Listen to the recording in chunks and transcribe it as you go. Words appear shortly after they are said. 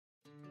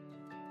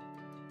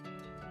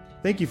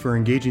Thank you for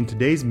engaging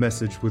today's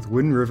message with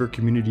Wind River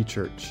Community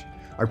Church.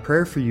 Our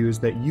prayer for you is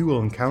that you will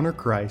encounter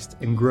Christ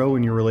and grow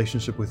in your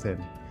relationship with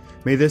Him.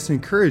 May this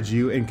encourage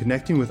you in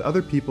connecting with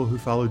other people who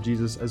follow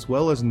Jesus, as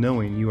well as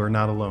knowing you are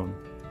not alone.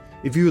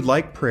 If you would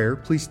like prayer,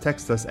 please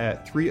text us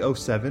at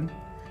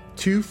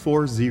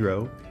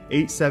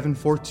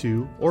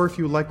 307-240-8742, or if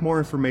you would like more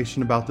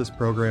information about this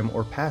program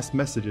or past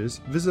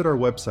messages, visit our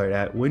website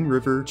at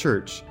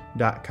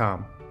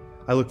windriverchurch.com.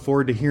 I look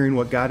forward to hearing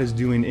what God is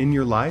doing in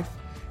your life.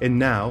 And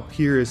now,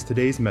 here is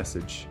today's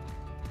message.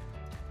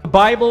 The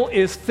Bible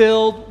is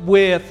filled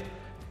with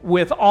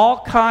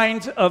all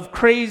kinds of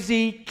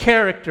crazy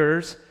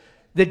characters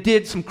that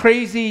did some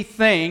crazy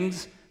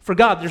things for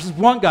God. There's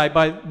one guy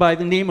by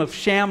the name of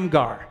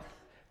Shamgar.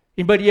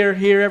 Anybody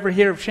ever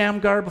hear of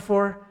Shamgar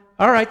before?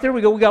 All right, there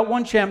we go. We got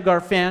one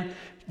Shamgar fan.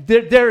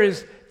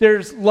 There's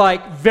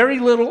like very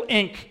little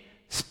ink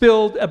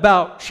spilled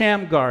about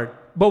Shamgar.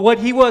 But what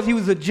he was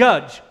a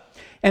judge.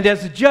 And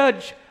as a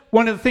judge,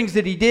 one of the things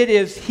that he did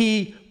is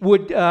he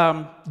would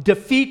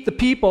defeat the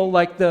people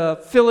like the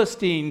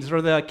Philistines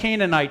or the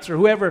Canaanites or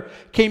whoever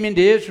came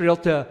into Israel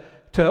to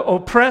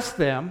oppress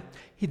them.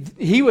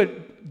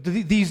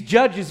 These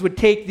judges would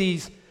take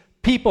these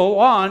people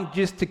on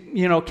just to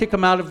kick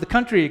them out of the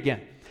country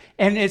again.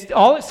 And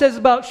all it says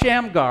about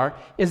Shamgar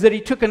is that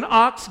he took an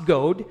ox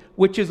goad,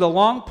 which is a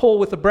long pole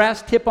with a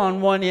brass tip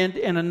on one end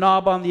and a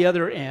knob on the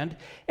other end.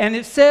 And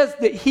it says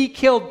that he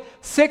killed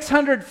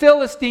 600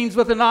 Philistines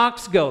with an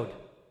ox goad.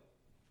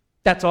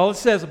 That's all it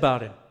says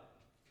about him.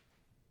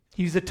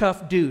 He's a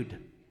tough dude.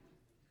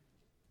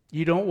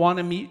 You don't want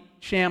to meet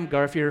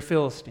Shamgar if you're a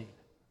Philistine.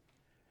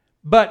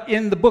 But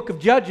in the book of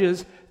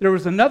Judges, there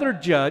was another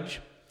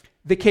judge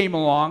that came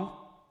along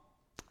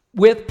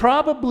with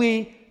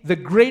probably the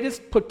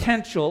greatest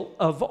potential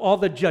of all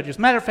the judges.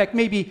 Matter of fact,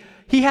 maybe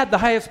he had the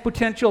highest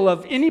potential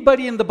of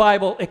anybody in the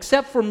Bible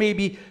except for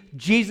maybe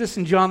Jesus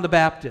and John the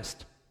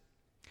Baptist.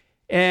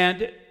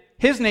 And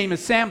his name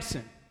is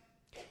Samson.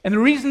 And the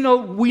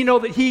reason we know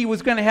that he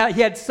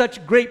had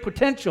such great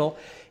potential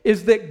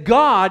is that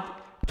God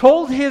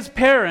told his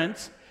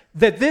parents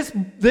that this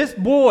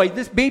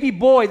baby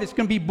boy that's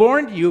going to be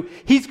born to you,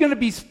 he's going to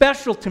be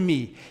special to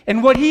me.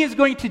 And what he is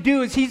going to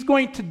do is he's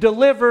going to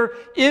deliver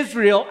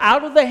Israel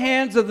out of the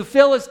hands of the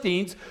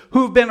Philistines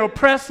who've been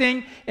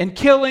oppressing and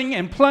killing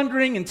and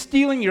plundering and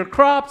stealing your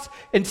crops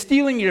and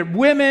stealing your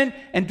women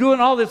and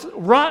doing all this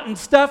rotten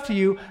stuff to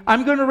you.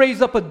 I'm going to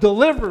raise up a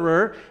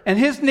deliverer, and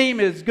his name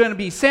is going to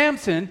be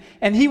Samson,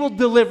 and he will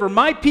deliver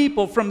my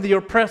people from the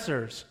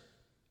oppressors.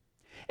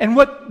 And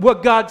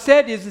what God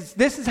said is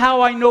this is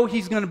how I know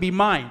he's going to be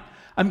mine.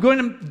 I'm going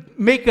to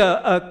make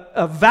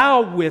a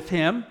vow with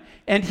him,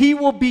 and he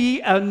will be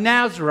a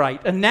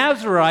Nazirite. A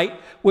Nazirite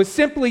was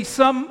simply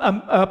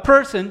a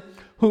person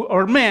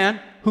or man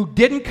who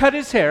didn't cut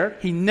his hair.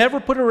 He never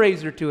put a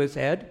razor to his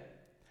head.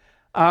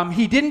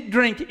 He didn't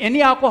drink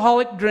any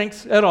alcoholic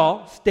drinks at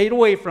all, stayed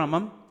away from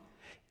them.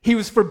 He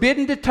was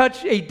forbidden to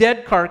touch a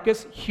dead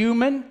carcass,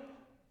 human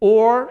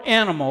or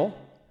animal.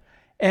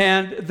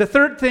 And the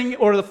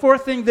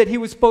fourth thing that he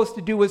was supposed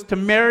to do was to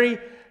marry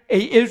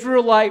an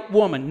Israelite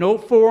woman, no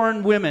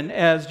foreign women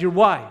as your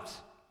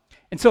wives.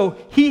 And so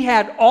he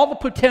had all the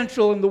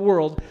potential in the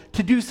world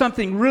to do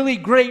something really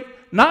great,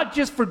 not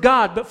just for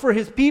God, but for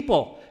his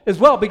people as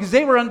well, because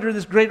they were under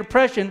this great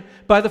oppression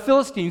by the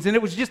Philistines, and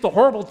it was just a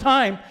horrible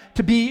time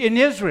to be in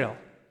Israel.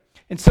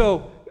 And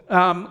so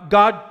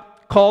God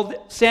called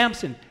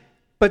Samson.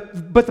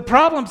 But the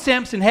problem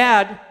Samson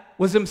had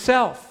was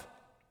himself.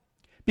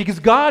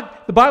 Because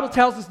the Bible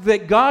tells us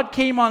that God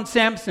came on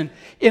Samson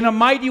in a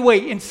mighty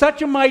way, in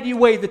such a mighty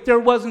way that there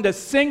wasn't a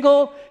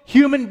single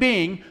human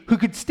being who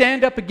could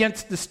stand up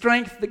against the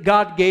strength that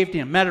God gave to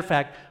him. Matter of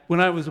fact, when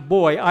I was a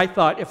boy, I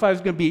thought if I was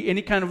going to be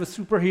any kind of a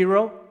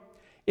superhero,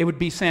 it would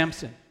be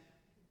Samson.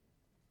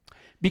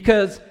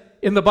 Because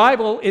in the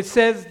Bible, it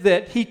says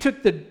that he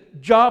took the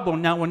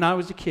jawbone. Now, when I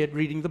was a kid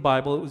reading the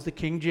Bible, it was the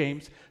King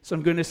James, so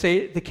I'm going to say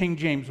it the King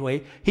James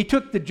way. He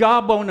took the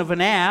jawbone of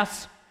an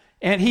ass,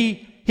 and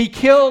he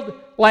killed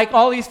like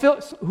all these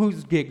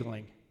Who's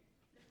giggling?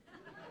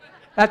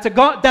 That's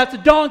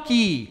a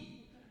donkey.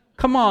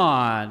 Come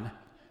on.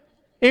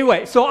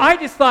 Anyway, so I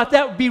just thought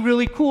that would be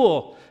really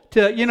cool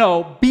to,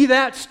 be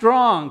that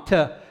strong,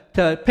 to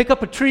pick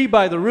up a tree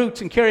by the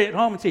roots and carry it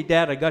home and say,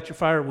 Dad, I got your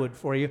firewood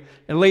for you,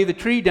 and lay the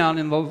tree down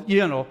in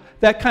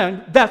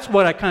that's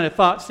what I kind of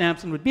thought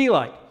Samson would be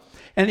like.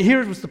 And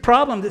here was the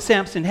problem that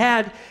Samson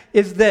had,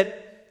 is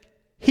that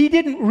he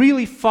didn't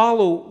really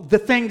follow the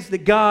things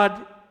that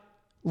God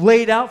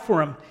laid out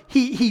for him.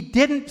 He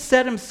didn't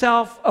set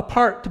himself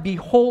apart to be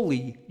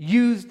holy,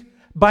 used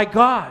by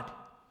God.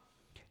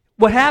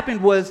 What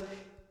happened was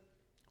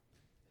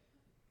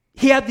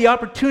he had the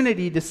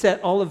opportunity to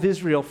set all of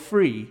Israel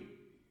free,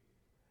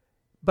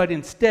 but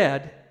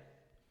instead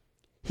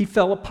he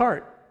fell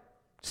apart,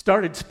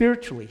 started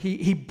spiritually.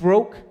 He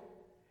broke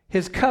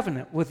his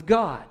covenant with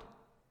God.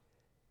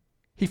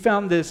 He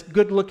found this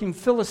good-looking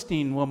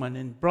Philistine woman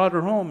and brought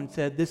her home and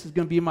said, "This is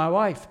going to be my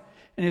wife."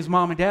 And his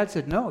mom and dad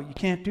said, "No, you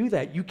can't do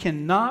that. You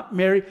cannot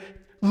marry."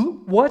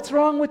 what's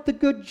wrong with the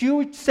good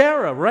Jewish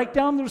Sarah right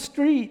down the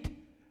street?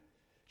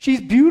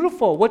 She's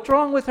beautiful. What's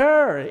wrong with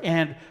her?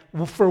 And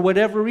for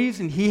whatever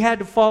reason, he had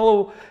to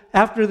follow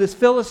after this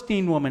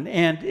Philistine woman,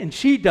 and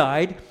she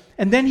died.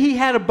 And then he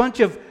had a bunch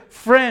of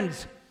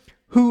friends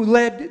who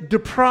led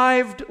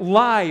deprived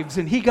lives,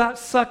 and he got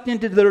sucked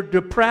into their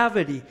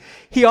depravity.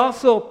 He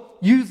also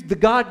used the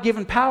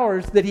God-given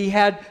powers that he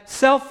had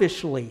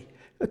selfishly,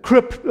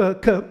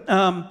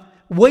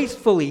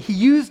 wastefully. He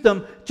used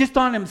them just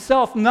on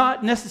himself,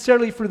 not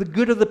necessarily for the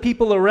good of the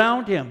people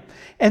around him.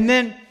 And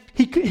then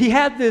he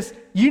had this,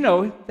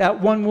 that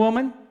one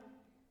woman,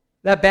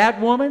 that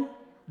bad woman,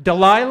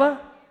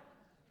 Delilah.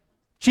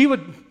 She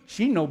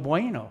no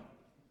bueno.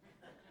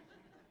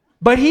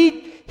 But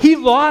he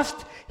lost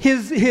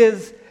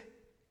his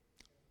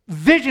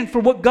vision for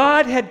what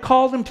God had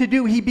called him to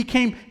do. He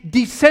became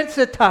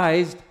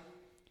desensitized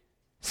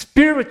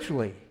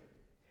spiritually.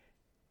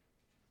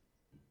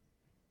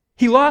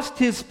 He lost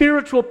his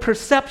spiritual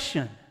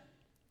perception,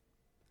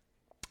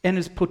 and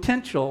his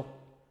potential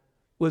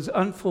was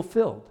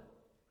unfulfilled.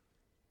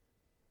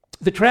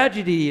 The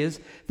tragedy is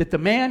that the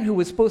man who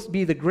was supposed to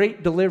be the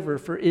great deliverer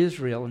for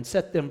Israel and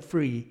set them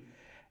free,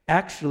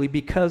 actually,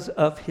 because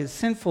of his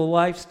sinful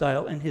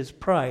lifestyle and his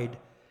pride,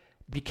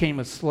 became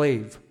a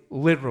slave,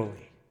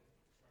 literally.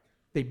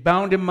 They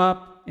bound him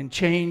up in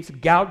chains,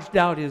 gouged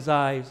out his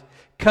eyes,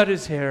 cut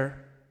his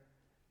hair,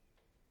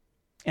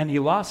 and he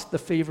lost the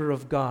favor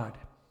of God.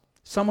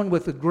 Someone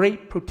with a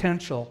great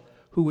potential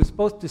who was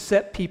supposed to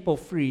set people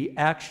free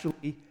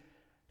actually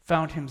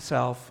found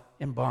himself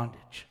in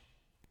bondage.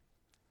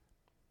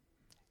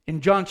 In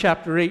John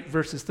chapter 8,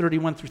 verses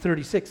 31 through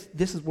 36,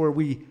 this is where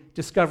we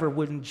discover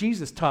when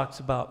Jesus talks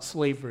about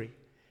slavery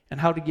and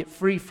how to get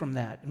free from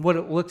that and what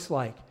it looks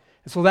like.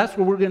 And so that's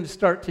where we're going to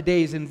start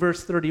today, is in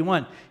verse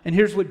 31. And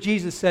here's what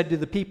Jesus said to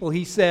the people.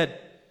 He said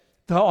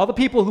to all the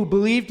people who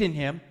believed in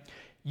him,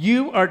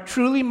 "You are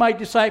truly my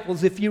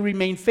disciples if you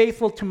remain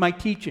faithful to my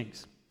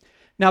teachings."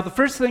 Now, the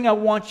first thing I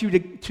want you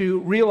to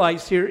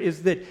realize here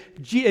is that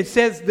it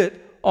says that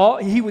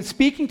he was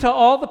speaking to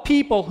all the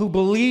people who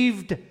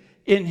believed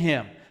in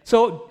him.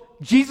 So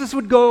Jesus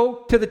would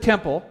go to the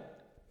temple.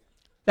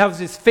 That was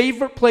his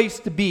favorite place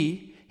to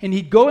be. And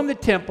he'd go in the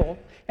temple,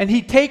 and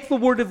he'd take the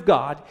Word of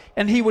God,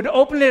 and he would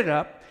open it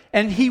up,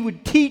 and he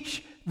would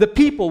teach the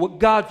people what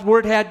God's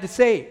Word had to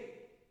say.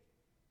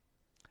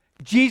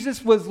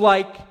 Jesus was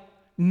like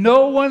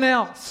no one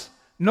else.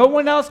 No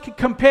one else could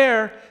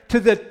compare to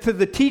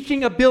the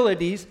teaching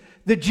abilities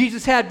that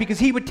Jesus had, because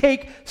he would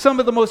take some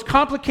of the most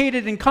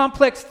complicated and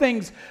complex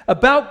things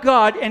about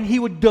God, and he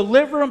would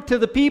deliver them to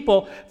the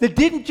people that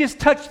didn't just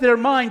touch their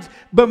minds,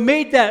 but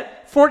made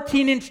that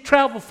 14-inch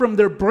travel from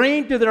their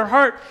brain to their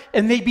heart,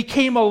 and they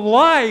became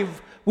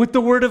alive with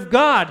the Word of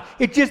God.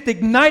 It just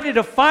ignited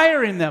a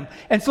fire in them.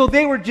 And so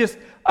they were just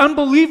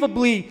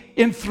unbelievably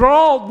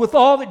enthralled with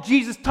all that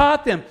Jesus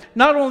taught them.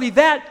 Not only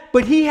that,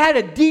 but he had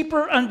a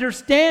deeper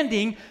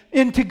understanding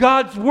into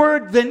God's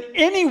Word than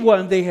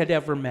anyone they had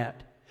ever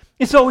met.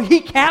 And so he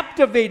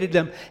captivated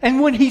them.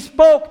 And when he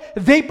spoke,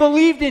 they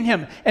believed in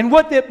him. And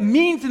what that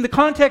means in the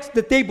context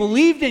that they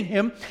believed in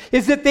him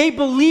is that they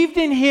believed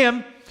in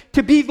him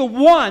to be the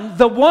one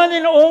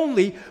and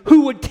only,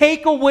 who would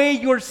take away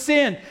your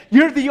sin.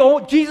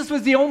 Jesus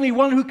was the only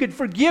one who could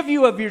forgive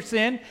you of your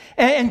sin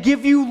and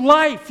give you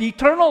life,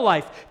 eternal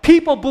life.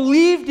 People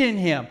believed in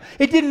him.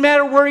 It didn't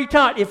matter where he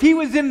taught. If he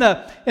was in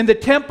the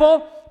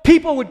temple,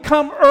 people would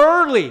come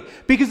early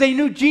because they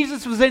knew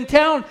Jesus was in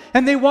town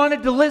and they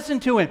wanted to listen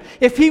to him.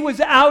 If he was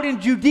out in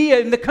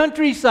Judea in the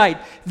countryside,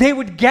 they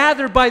would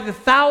gather by the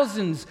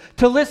thousands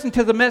to listen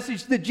to the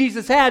message that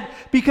Jesus had,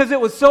 because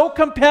it was so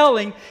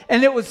compelling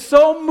and it was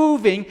so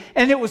moving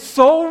and it was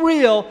so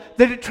real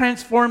that it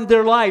transformed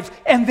their lives,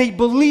 and they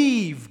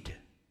believed.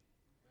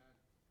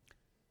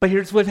 But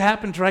here's what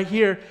happens right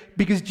here,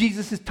 because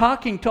Jesus is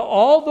talking to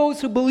all those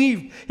who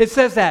believed. It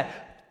says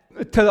that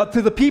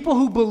to the people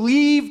who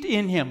believed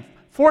in him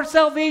for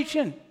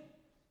salvation.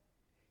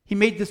 He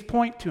made this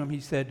point to him. He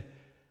said,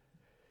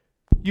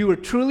 "You are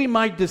truly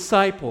my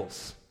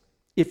disciples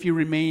if you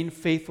remain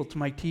faithful to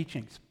my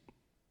teachings."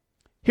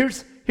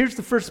 Here's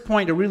the first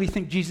point I really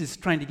think Jesus is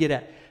trying to get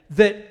at,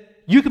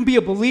 that you can be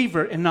a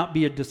believer and not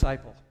be a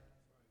disciple.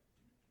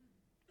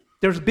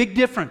 There's a big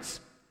difference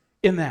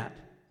in that.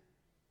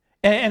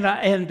 And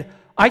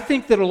I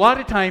think that a lot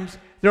of times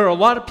there are a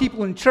lot of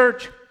people in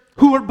church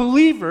who are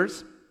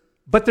believers,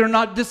 but they're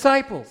not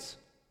disciples.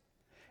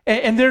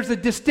 And there's a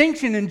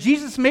distinction, and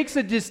Jesus makes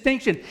a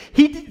distinction.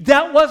 He's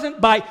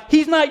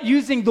not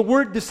using the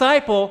word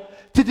disciple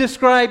to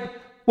describe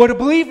what a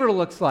believer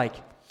looks like.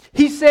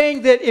 He's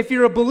saying that if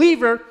you're a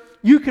believer,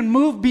 you can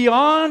move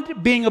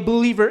beyond being a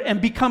believer and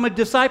become a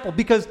disciple,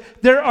 because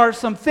there are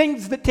some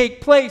things that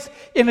take place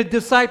in a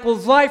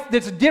disciple's life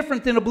that's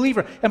different than a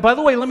believer. And by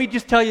the way, let me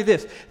just tell you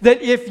this,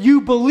 that if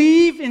you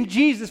believe in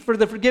Jesus for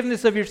the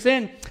forgiveness of your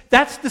sin,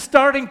 that's the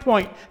starting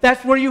point.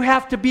 That's where you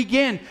have to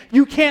begin.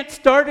 You can't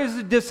start as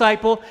a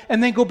disciple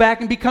and then go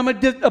back and become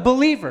a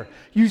believer.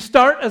 You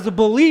start as a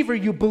believer.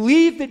 You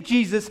believe that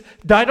Jesus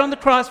died on the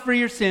cross for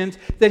your sins,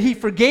 that he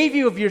forgave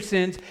you of your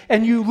sins,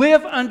 and you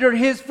live under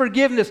his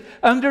forgiveness,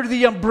 under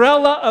the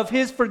umbrella of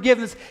his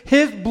forgiveness.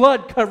 His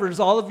blood covers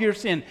all of your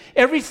sin.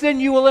 Every sin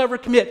you will ever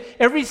commit,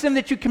 every sin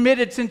that you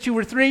committed since you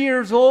were 3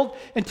 years old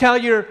until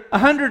you're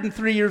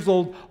 103 years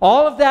old,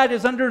 all of that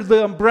is under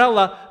the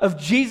umbrella of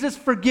Jesus'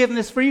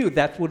 forgiveness for you.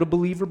 That's what a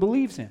believer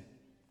believes in.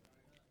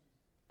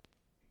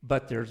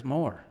 But there's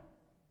more.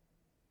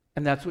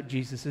 And that's what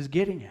Jesus is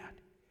getting at.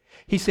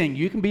 He's saying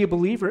you can be a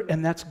believer,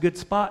 and that's a good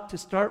spot to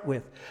start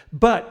with.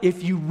 But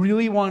if you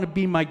really want to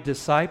be my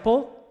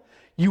disciple,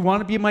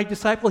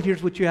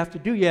 here's what you have to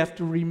do. You have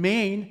to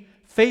remain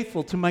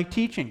faithful to my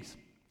teachings.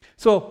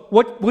 So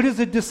what is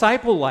a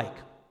disciple like?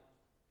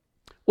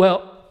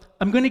 Well,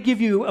 I'm going to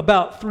give you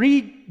about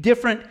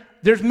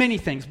there's many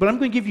things, but I'm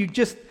going to give you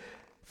just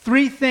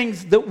 3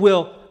 things that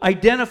will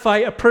identify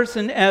a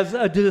person as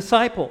a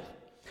disciple.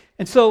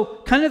 And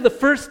so kind of the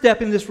first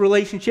step in this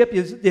relationship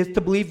is to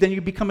believe, then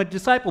you become a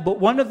disciple. But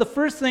one of the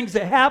first things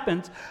that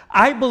happens,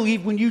 I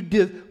believe, when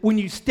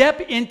you step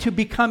into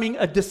becoming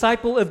a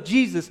disciple of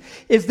Jesus,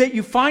 is that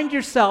you find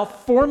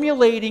yourself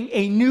formulating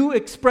a new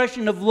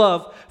expression of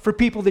love for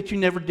people that you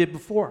never did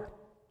before.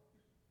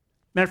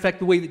 Matter of fact,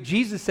 the way that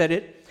Jesus said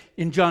it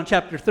in John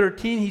chapter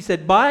 13, he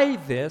said, "By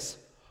this,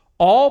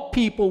 all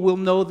people will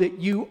know that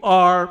you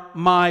are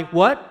my"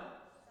 what?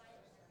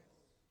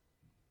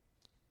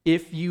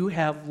 "If you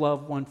have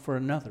love one for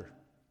another."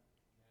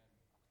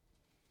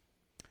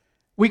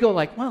 We go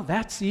like, well,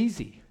 that's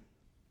easy.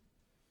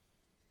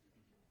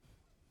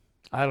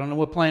 I don't know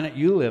what planet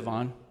you live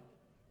on.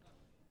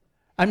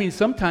 I mean,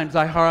 sometimes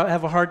I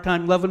have a hard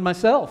time loving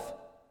myself,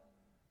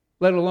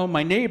 let alone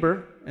my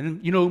neighbor.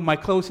 And you know who my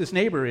closest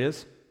neighbor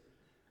is?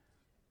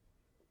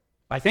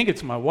 I think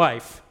it's my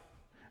wife.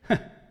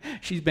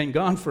 She's been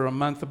gone for a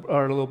month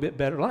or a little bit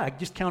better. I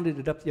just counted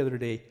it up the other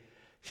day.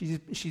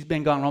 She's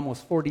been gone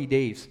almost 40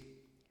 days.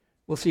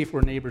 We'll see if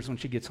we're neighbors when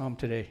she gets home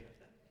today.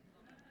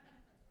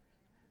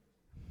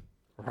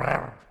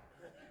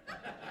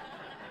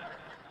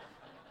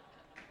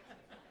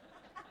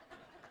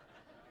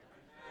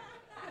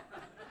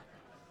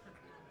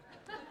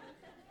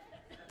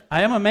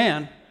 I am a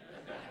man.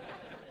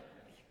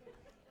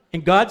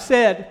 And God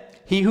said,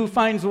 "He who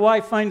finds a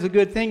wife finds a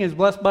good thing, is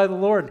blessed by the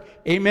Lord."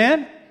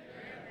 Amen?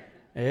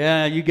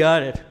 Yeah, you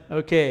got it.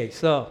 Okay,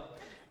 so.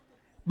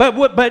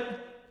 But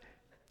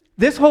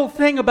this whole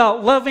thing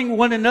about loving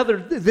one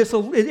another,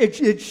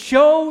 it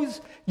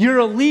shows your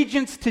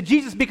allegiance to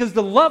Jesus, because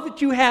the love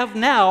that you have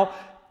now,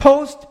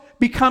 post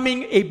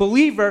becoming a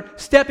believer,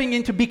 stepping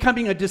into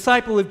becoming a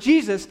disciple of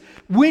Jesus,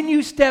 when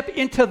you step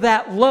into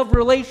that love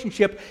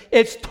relationship,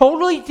 it's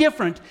totally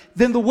different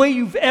than the way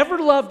you've ever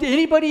loved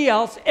anybody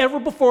else ever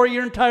before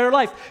your entire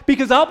life.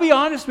 Because I'll be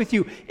honest with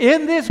you,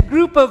 in this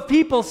group of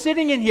people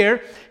sitting in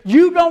here,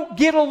 you don't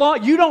get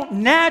along, you don't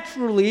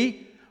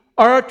naturally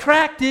are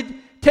attracted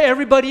to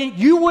everybody.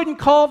 You wouldn't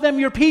call them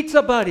your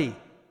pizza buddy.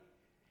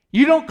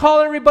 You don't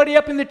call everybody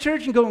up in the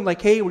church and go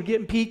like, "Hey, we're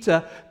getting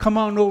pizza. Come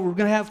on over. We're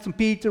going to have some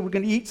pizza. We're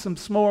going to eat some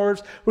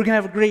s'mores. We're going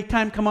to have a great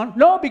time. Come on."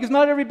 No, because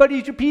not everybody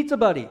is your pizza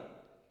buddy.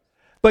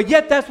 But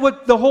yet that's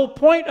what the whole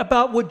point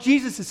about what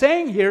Jesus is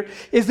saying here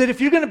is, that if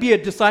you're going to be a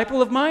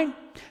disciple of mine,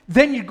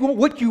 then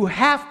what you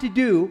have to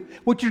do,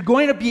 what you're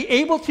going to be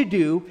able to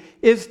do,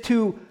 is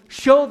to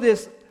show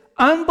this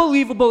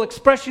unbelievable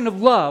expression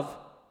of love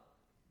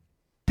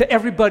to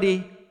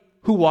everybody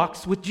who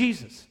walks with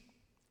Jesus.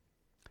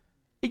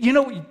 You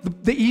know,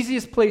 the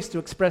easiest place to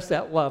express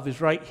that love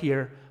is right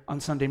here on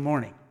Sunday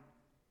morning.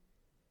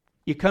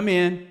 You come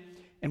in,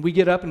 and we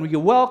get up and we go,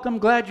 "Welcome,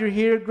 glad you're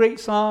here, great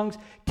songs."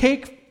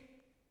 Take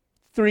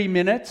 3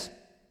 minutes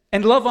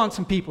and love on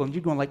some people. And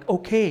you're going like,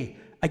 "Okay,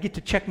 I get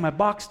to check my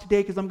box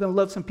today because I'm going to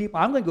love some people.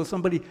 I'm going to go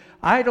somebody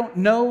I don't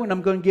know, and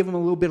I'm going to give them a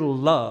little bit of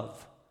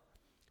love."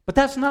 But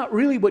that's not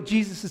really what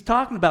Jesus is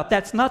talking about.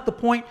 That's not the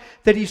point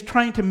that he's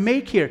trying to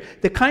make here.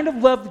 The kind of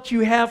love that you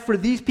have for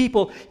these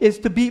people is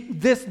to be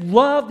this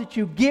love that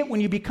you get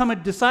when you become a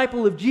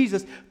disciple of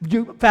Jesus.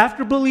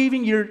 After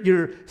believing,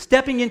 you're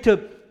stepping into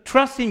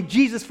trusting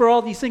Jesus for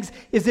all these things,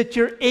 is that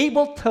you're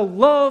able to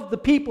love the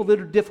people that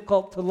are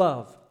difficult to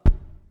love.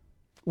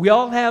 We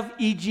all have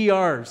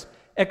EGRs,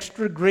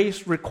 extra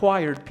grace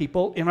required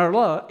people in our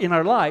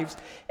lives,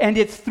 and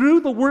it's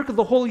through the work of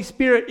the Holy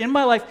Spirit in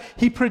my life.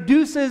 He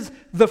produces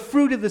the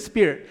fruit of the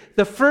Spirit.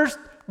 The first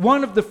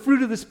one of the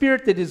fruit of the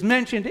Spirit that is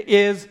mentioned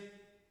is,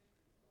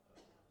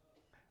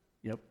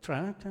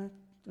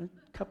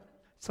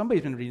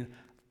 somebody's been reading.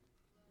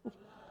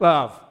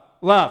 Love.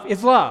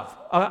 It's love.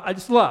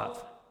 It's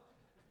love.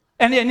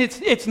 And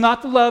it's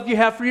not the love you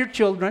have for your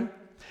children.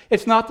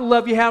 It's not the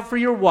love you have for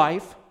your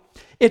wife.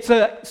 It's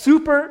a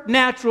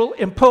supernatural,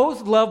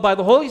 imposed love by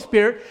the Holy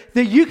Spirit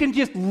that you can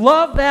just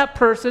love that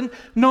person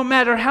no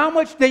matter how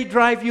much they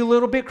drive you a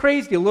little bit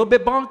crazy, a little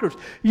bit bonkers.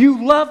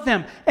 You love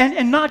them.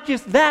 And not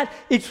just that,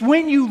 it's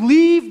when you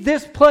leave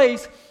this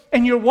place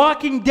and you're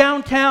walking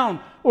downtown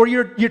or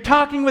you're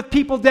talking with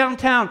people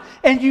downtown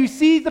and you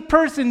see the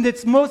person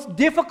that's most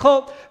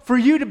difficult for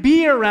you to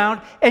be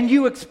around and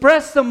you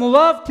express some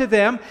love to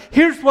them.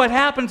 Here's what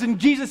happens, and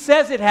Jesus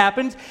says it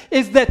happens,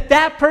 is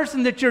that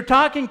person that you're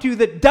talking to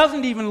that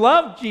doesn't even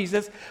love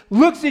Jesus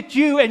looks at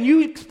you and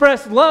you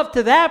express love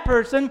to that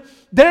person.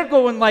 They're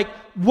going like,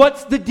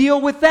 what's the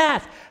deal with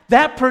that?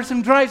 That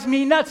person drives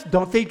me nuts.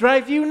 Don't they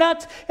drive you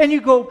nuts? And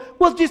you go,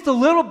 well, just a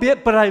little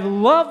bit, but I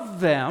love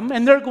them.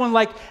 And they're going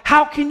like,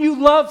 how can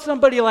you love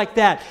somebody like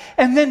that?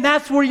 And then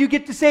that's where you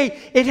get to say,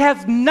 it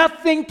has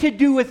nothing to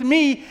do with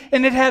me,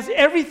 and it has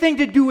everything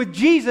to do with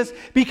Jesus,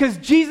 because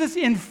Jesus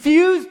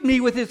infused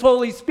me with his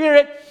Holy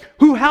Spirit,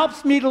 who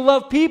helps me to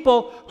love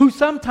people who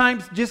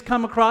sometimes just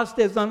come across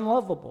as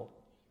unlovable.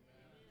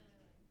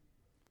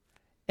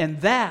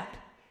 And that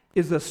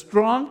is a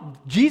strong,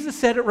 Jesus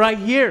said it right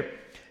here.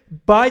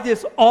 By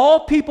this,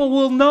 all people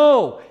will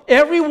know,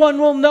 everyone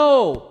will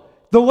know,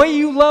 the way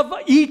you love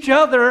each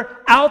other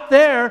out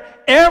there,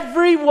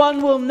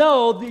 everyone will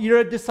know that you're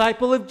a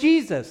disciple of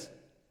Jesus.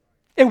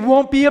 It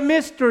won't be a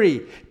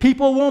mystery.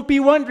 People won't be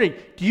wondering,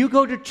 do you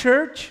go to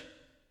church?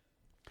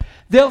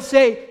 They'll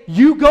say,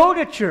 you go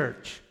to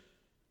church.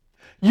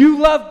 You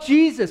love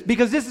Jesus,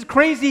 because this is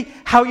crazy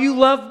how you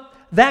love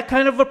that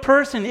kind of a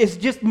person. It's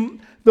just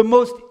the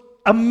most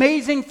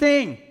amazing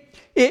thing.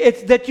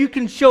 It's that you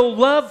can show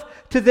love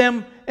to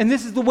them, and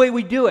this is the way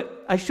we do it.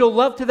 I show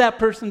love to that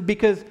person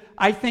because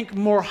I think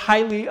more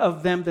highly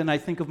of them than I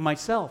think of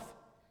myself.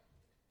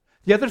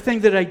 The other thing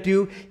that I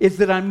do is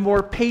that I'm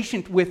more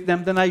patient with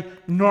them than I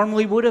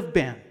normally would have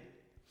been.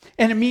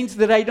 And it means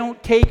that I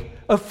don't take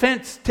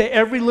offense to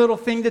every little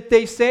thing that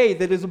they say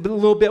that is a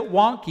little bit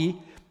wonky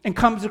and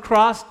comes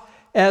across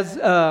as,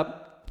 a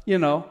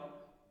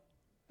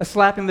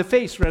slap in the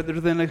face rather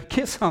than a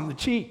kiss on the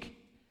cheek.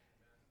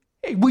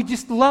 We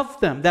just love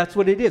them. That's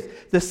what it is.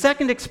 The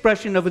second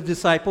expression of a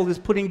disciple is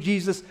putting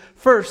Jesus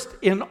first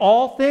in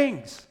all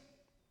things.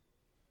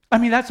 I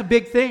mean, that's a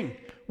big thing.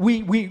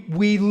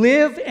 We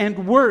live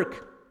and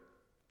work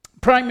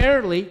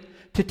primarily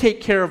to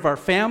take care of our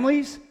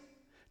families,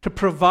 to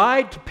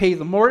provide, to pay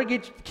the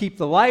mortgage, to keep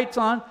the lights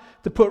on,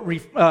 to put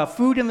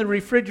food in the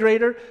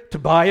refrigerator, to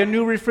buy a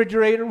new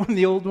refrigerator when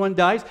the old one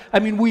dies. I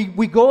mean,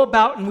 we go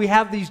about and we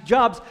have these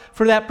jobs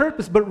for that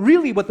purpose. But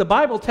really what the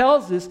Bible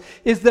tells us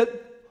is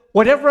that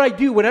whatever I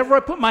do, whatever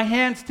I put my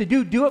hands to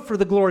do it for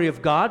the glory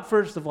of God,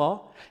 first of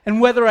all. And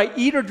whether I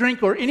eat or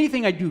drink or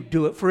anything I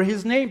do it for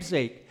his name's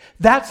sake.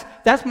 That's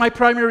my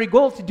primary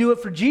goal, to do it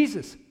for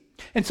Jesus.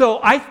 And so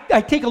I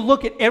take a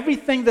look at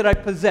everything that I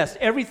possess,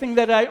 everything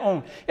that I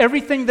own,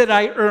 everything that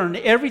I earn,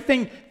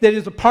 everything that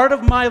is a part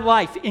of my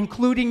life,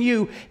 including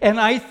you, and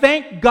I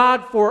thank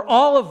God for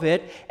all of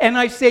it, and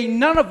I say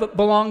none of it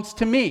belongs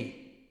to me.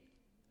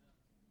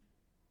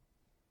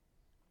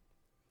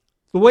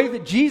 The way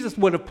that Jesus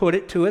would have put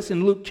it to us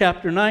in Luke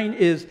chapter 9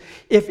 is,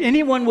 if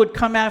anyone would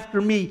come after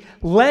me,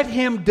 let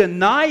him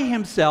deny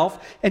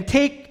himself and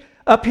take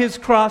up his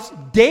cross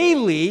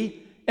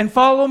daily and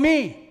follow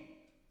me.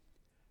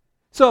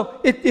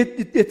 So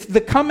it's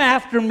the come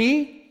after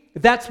me.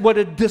 That's what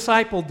a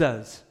disciple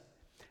does.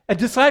 A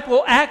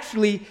disciple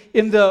actually,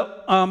 in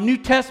the New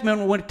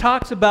Testament, when it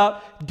talks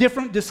about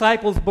different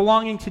disciples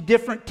belonging to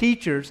different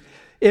teachers,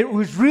 it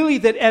was really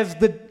that as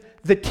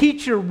the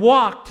teacher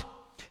walked,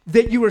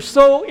 that you were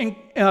so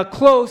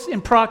close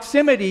in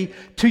proximity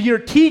to your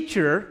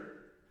teacher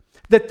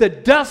that the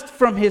dust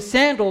from his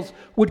sandals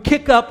would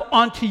kick up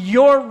onto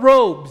your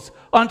robes,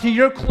 onto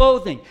your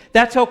clothing.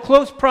 That's how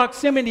close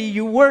proximity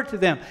you were to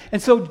them.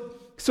 And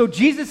so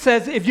Jesus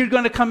says, if you're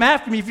going to come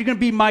after me, if you're going to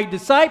be my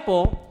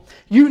disciple,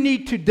 you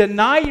need to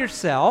deny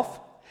yourself.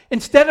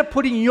 Instead of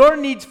putting your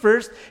needs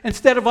first,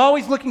 instead of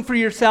always looking for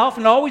yourself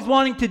and always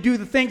wanting to do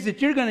the things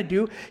that you're going to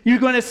do, you're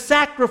going to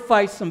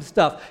sacrifice some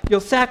stuff. You'll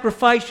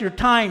sacrifice your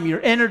time,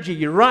 your energy,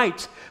 your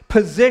rights,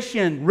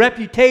 position,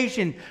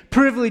 reputation,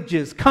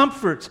 privileges,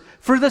 comforts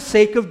for the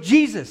sake of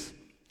Jesus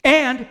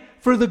and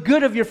for the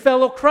good of your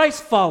fellow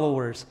Christ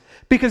followers.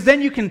 Because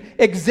then you can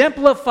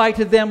exemplify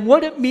to them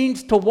what it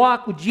means to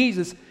walk with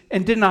Jesus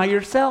and deny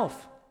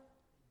yourself.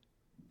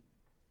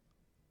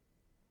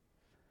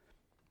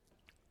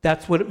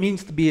 That's what it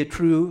means to be a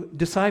true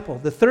disciple.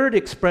 The third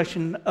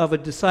expression of a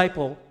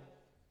disciple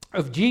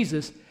of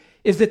Jesus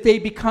is that they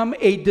become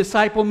a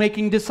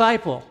disciple-making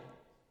disciple.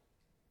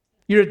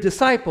 You're a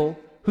disciple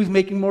who's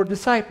making more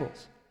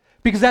disciples.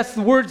 Because that's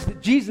the words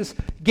that Jesus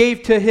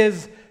gave to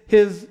his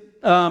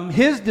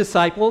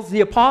disciples,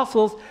 the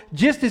apostles,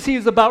 just as he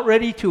was about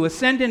ready to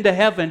ascend into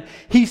heaven.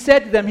 He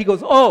said to them, he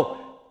goes,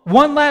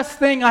 one last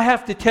thing I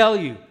have to tell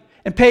you.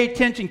 And pay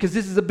attention, because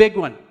this is a big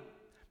one.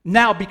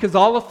 Now, because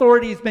all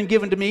authority has been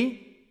given to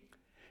me,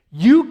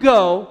 you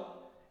go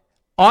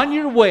on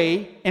your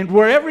way, and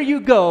wherever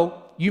you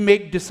go, you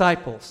make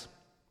disciples.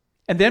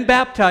 and then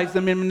baptize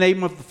them in the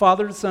name of the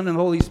Father, the Son, and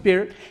the Holy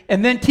Spirit,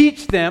 and then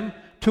teach them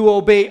to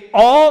obey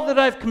all that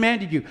I've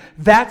commanded you.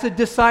 That's a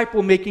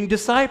disciple making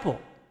disciple.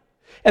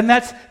 And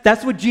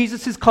that's what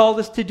Jesus has called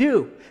us to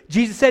do.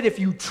 Jesus said, if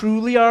you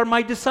truly are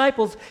my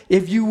disciples,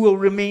 if you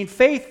remain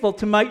faithful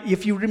to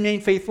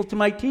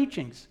my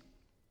teachings.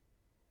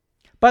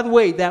 By the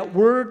way, that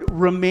word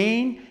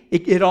remain,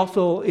 it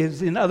also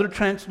is in other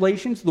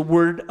translations, the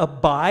word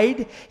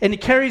abide, and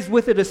it carries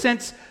with it a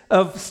sense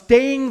of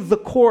staying the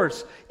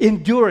course,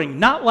 enduring.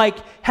 Not like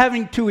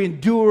having to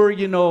endure,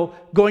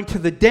 going to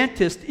the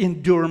dentist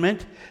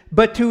endurement,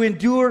 but to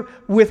endure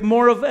with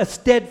more of a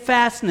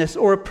steadfastness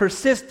or a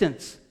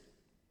persistence.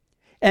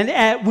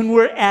 And when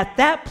we're at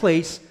that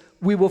place,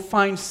 we will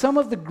find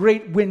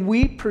when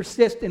we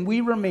persist and we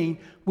remain,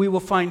 we will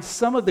find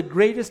some of the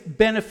greatest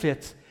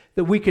benefits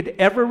that we could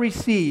ever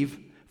receive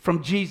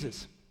from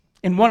Jesus.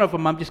 And one of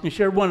them, I'm just going to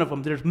share one of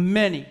them. There's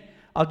many.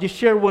 I'll just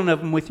share one of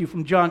them with you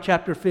from John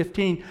chapter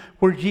 15,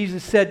 where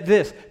Jesus said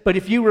this, but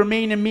if you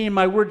remain in me and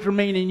my words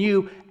remain in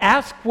you,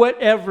 ask for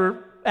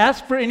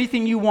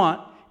anything you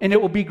want, and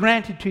it will be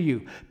granted to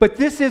you. But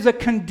this is a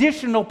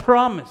conditional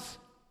promise.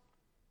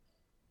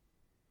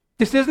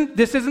 This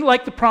isn't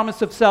like the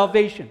promise of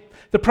salvation.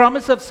 The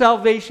promise of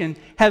salvation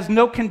has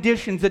no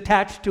conditions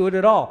attached to it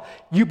at all.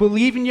 You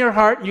believe in your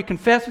heart, and you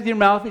confess with your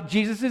mouth that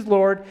Jesus is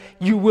Lord,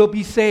 you will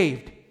be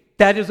saved.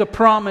 That is a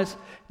promise,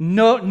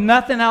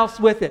 nothing else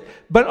with it.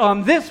 But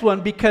on this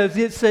one, because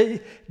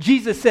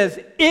Jesus says,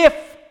 if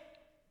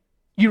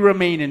you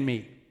remain in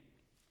me.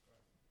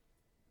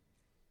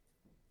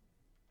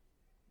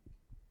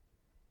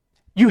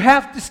 You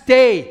have to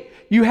stay.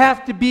 You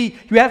have to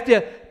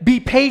be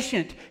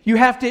patient. You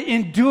have to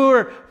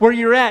endure where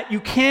you're at. You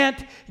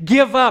can't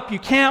give up. You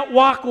can't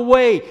walk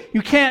away.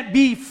 You can't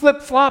be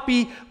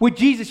flip-floppy with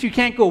Jesus. You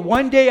can't go,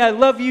 one day I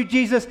love you,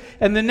 Jesus,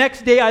 and the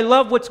next day I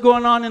love what's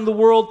going on in the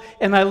world,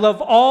 and I love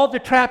all the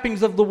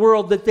trappings of the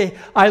world.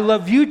 I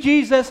love you,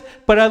 Jesus,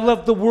 but I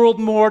love the world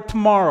more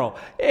tomorrow.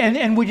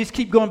 And we just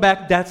keep going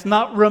back. That's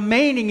not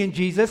remaining in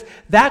Jesus.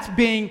 That's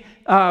being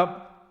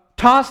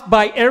tossed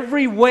by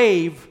every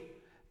wave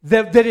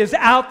that is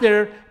out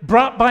there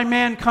brought by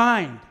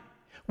mankind.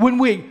 When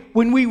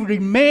we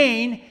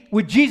remain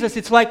with Jesus,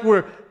 it's like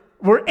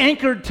we're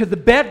anchored to the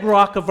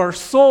bedrock of our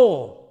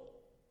soul.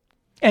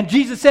 And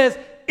Jesus says,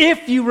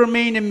 if you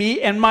remain in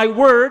me and my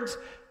words,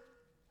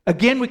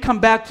 again we come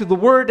back to the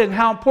word and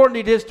how important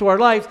it is to our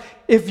lives.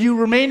 If you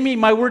remain in me,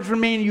 my words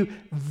remain in you,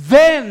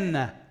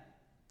 then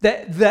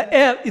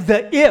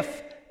the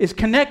if is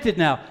connected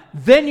now.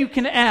 Then you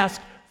can ask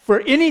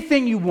for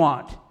anything you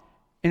want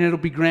and it'll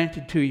be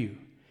granted to you.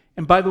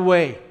 And by the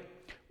way,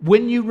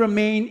 when you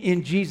remain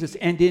in Jesus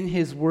and in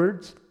his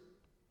words,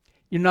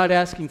 you're not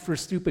asking for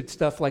stupid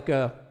stuff like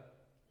a,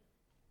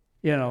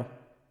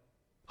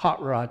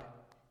 hot rod,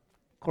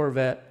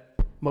 Corvette,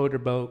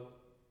 motorboat,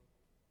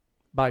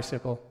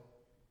 bicycle.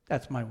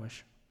 That's my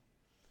wish.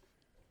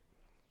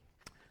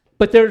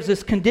 But there's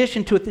this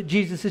condition to it that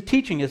Jesus is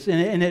teaching us,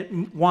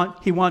 and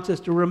he wants us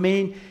to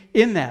remain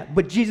in that.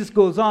 But Jesus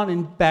goes on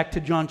and back to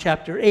John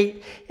chapter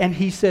 8, and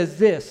he says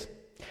this,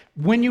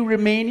 when you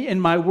remain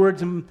in my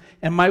words and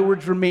my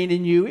words remain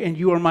in you and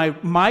you are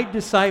my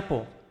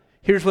disciple,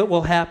 here's what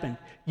will happen.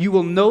 You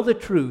will know the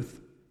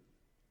truth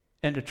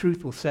and the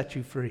truth will set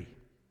you free.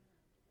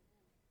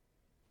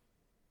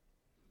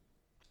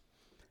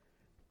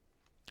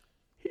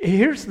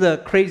 Here's the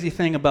crazy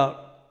thing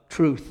about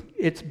truth.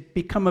 It's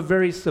become a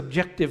very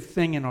subjective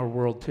thing in our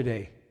world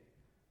today.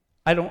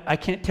 I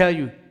can't tell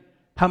you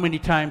how many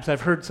times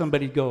I've heard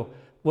somebody go,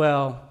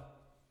 well,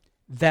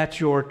 that's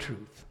your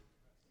truth.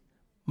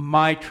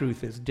 My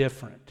truth is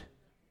different.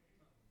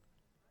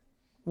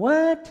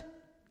 What?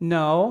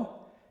 No.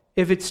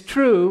 If it's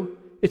true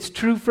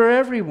for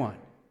everyone.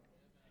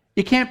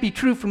 It can't be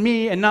true for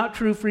me and not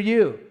true for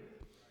you.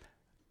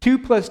 2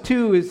 +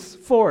 2 is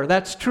 4.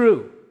 That's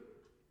true.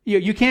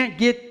 You can't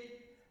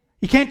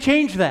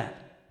change that.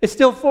 It's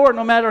still 4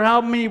 no matter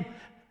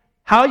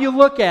how you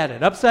look at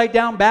it. Upside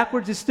down,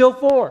 backwards, it's still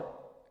 4.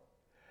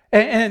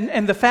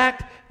 And the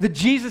fact that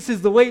Jesus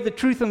is the way, the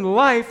truth, and the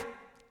life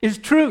is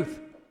truth.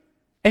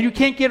 And you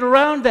can't get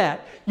around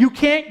that. You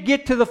can't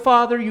get to the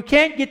Father. You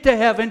can't get to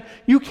heaven.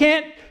 You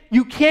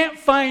can't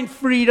find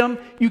freedom.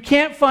 You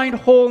can't find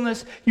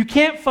wholeness. You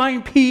can't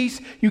find peace.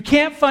 You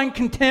can't find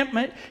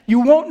contentment.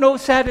 You won't know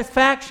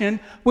satisfaction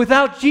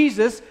without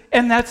Jesus,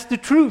 and that's the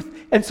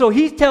truth. And so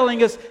he's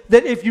telling us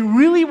that if you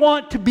really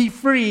want to be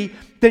free,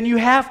 then you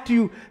have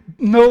to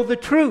know the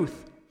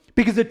truth.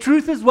 Because the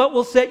truth is what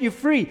will set you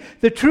free.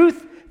 The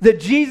truth that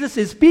Jesus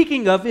is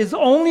speaking of is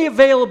only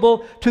available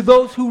to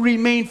those who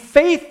remain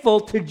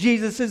faithful to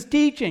Jesus'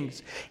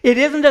 teachings. It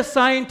isn't a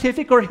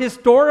scientific or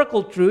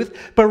historical truth,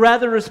 but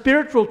rather a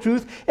spiritual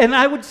truth. And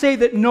I would say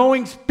that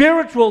knowing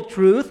spiritual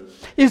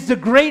truth is the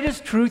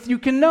greatest truth you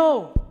can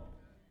know.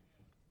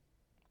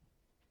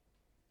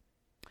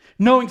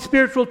 Knowing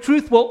spiritual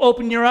truth will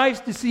open your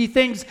eyes to see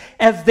things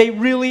as they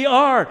really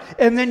are.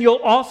 And then you'll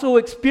also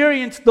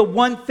experience the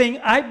one thing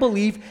I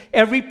believe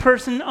every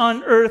person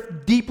on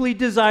earth deeply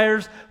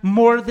desires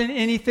more than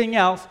anything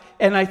else,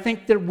 and I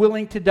think they're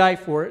willing to die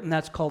for it, and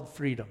that's called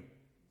freedom.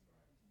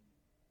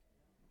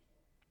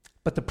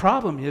 But the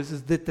problem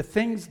is that the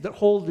things that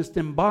hold us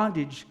in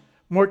bondage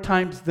more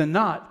times than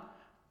not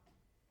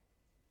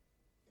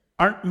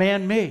aren't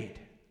man-made.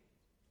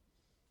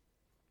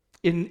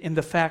 In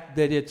the fact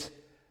that it's,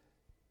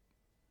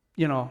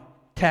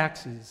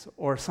 taxes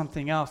or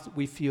something else that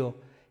we feel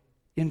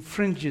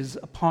infringes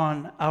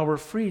upon our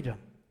freedom.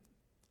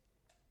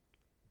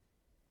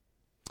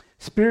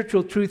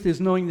 Spiritual truth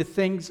is knowing the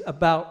things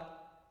about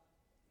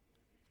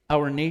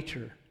our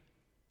nature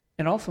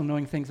and also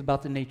knowing things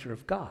about the nature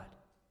of God.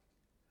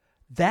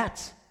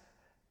 That's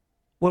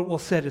what will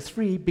set us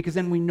free, because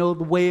then we know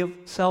the way of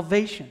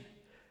salvation.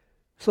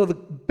 So the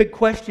big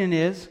question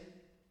is,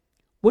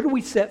 what are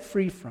we set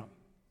free from?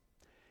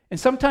 And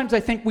sometimes I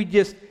think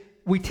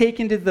we take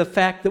into the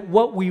fact that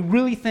what we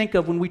really think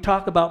of when we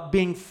talk about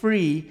being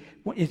free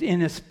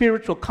in a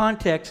spiritual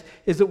context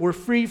is that we're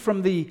free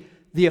from the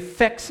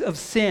effects of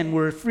sin.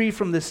 We're free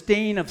from the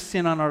stain of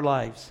sin on our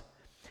lives.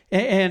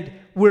 And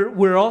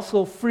we're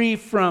also free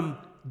from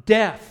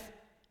death,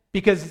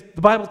 because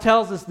the Bible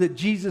tells us that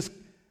Jesus,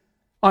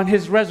 on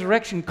his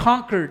resurrection,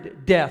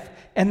 conquered death,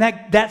 and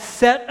that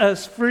set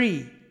us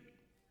free.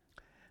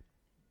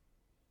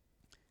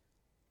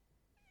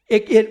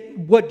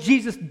 What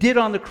Jesus did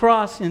on the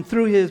cross and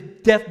through his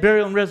death,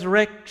 burial, and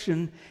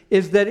resurrection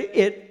is that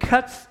it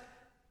cuts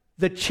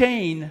the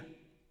chain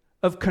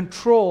of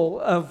control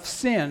of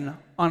sin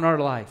on our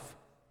life.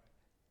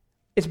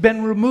 It's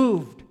been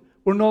removed.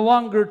 We're no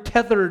longer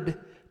tethered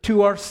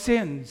to our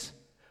sins.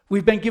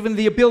 We've been given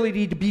the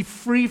ability to be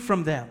free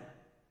from them.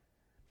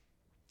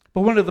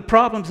 But one of the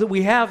problems that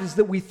we have is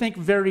that we think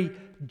very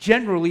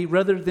generally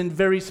rather than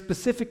very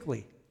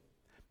specifically.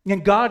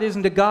 And God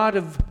isn't a God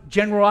of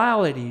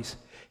generalities.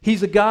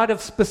 He's a God of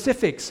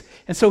specifics.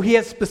 And so he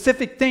has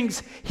specific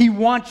things he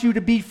wants you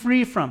to be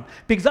free from.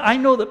 Because I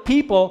know that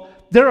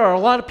there are a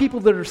lot of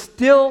people that are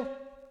still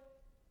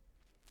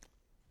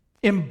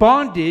in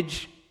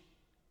bondage,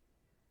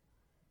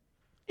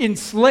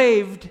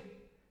 enslaved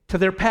to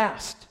their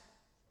past.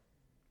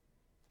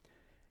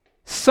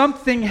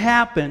 Something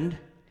happened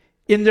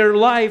in their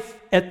life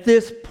at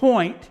this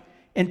point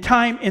in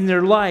time in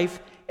their life,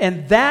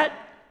 and that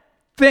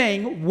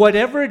thing,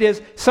 whatever it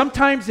is,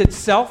 sometimes it's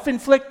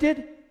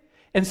self-inflicted,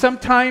 and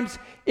sometimes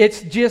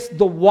it's just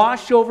the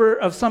washover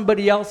of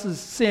somebody else's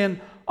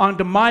sin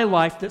onto my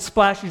life that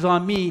splashes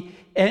on me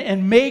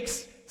and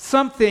makes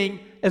something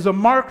as a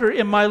marker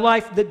in my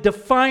life that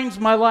defines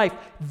my life.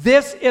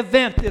 This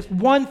event, this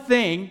one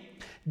thing,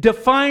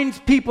 defines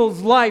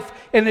people's life,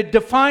 and it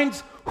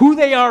defines who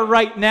they are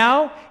right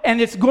now, and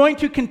it's going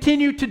to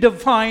continue to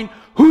define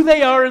who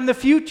they are in the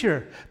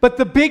future. But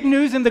the big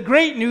news and the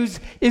great news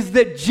is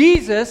that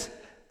Jesus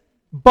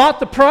bought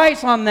the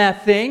price on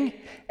that thing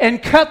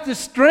and cut the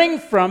string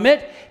from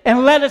it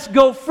and let us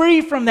go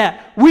free from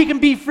that. We can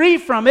be free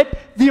from it.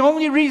 The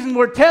only reason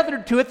we're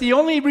tethered to it, the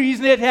only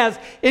reason it has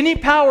any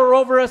power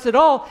over us at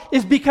all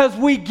is because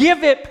we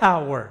give it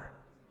power.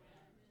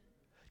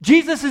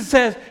 Jesus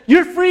says,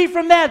 you're free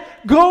from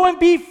that. Go and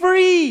be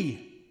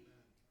free.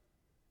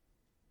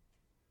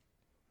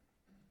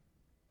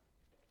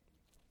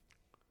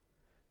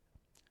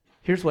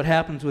 Here's what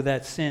happens with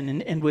that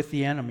sin and with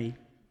the enemy.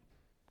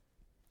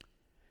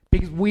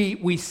 Because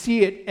we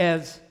see it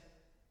as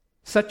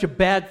such a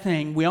bad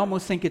thing, we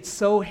almost think it's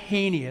so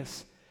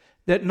heinous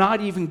that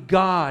not even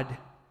God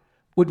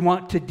would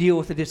want to deal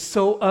with it. It's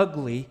so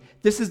ugly.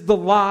 This is the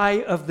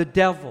lie of the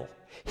devil.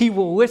 He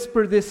will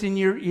whisper this in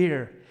your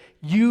ear.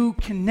 You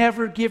can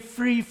never get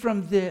free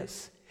from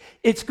this.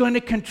 It's going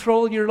to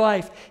control your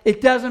life.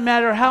 It doesn't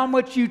matter how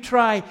much you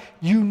try.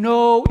 You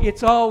know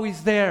it's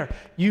always there.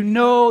 You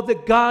know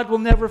that God will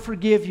never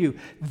forgive you.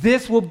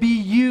 This will be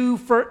you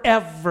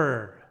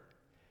forever.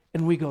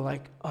 And we go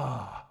like,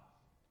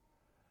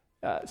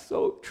 that's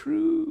so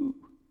true.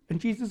 And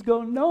Jesus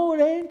goes, no,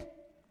 it ain't.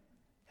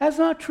 That's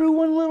not true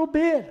one little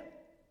bit.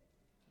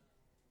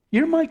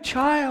 You're my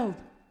child.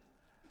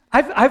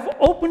 I've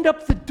opened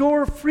up the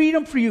door of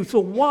freedom for you, so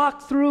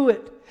walk through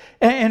it.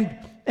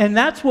 And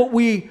that's what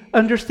we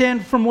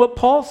understand from what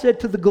Paul said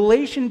to the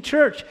Galatian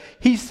church.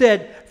 He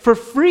said, for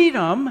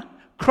freedom,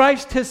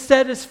 Christ has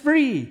set us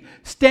free.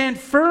 Stand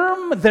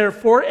firm,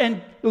 therefore,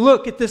 and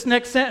look at this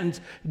next sentence.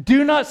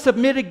 Do not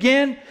submit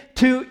again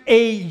to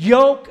a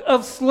yoke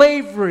of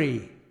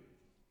slavery.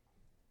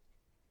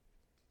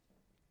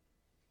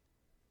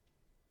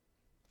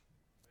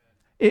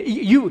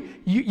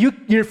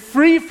 You're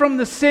free from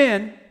the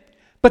sin,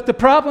 but the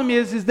problem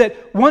is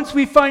that once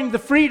we find the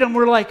freedom,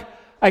 we're like,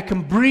 I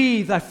can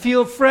breathe, I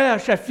feel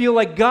fresh, I feel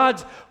like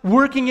God's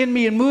working in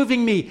me and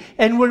moving me,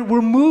 and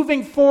we're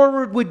moving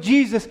forward with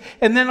Jesus,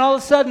 and then all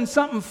of a sudden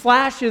something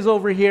flashes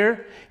over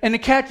here, and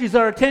it catches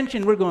our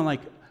attention. We're going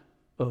like,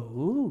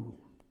 oh.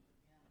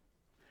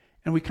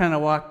 And we kind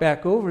of walk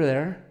back over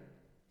there,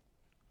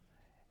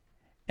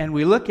 And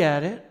we look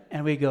at it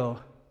and we go,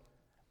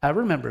 I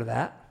remember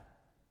that.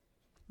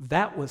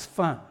 That was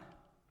fun.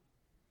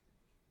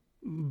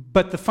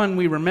 But the fun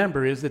we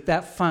remember is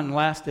that fun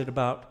lasted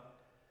about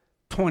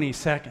 20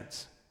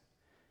 seconds.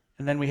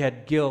 And then we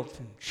had guilt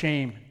and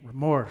shame and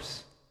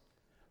remorse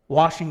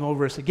washing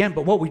over us again.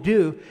 But what we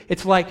do,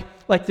 it's like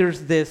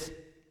there's this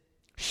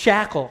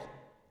shackle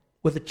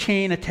with a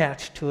chain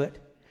attached to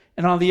it.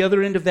 And on the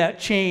other end of that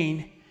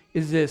chain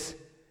is this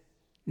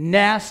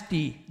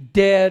nasty,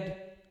 dead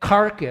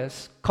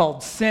carcass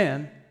called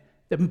sin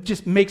that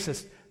just makes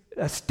us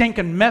a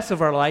stinking mess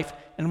of our life.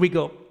 And we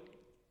go,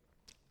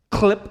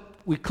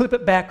 we clip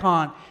it back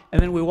on,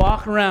 and then we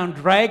walk around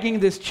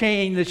dragging this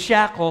chain, this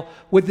shackle,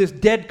 with this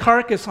dead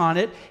carcass on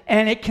it,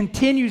 and it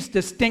continues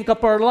to stink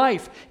up our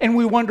life. And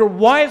we wonder,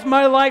 why is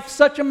my life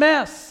such a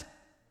mess?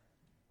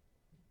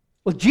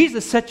 Well,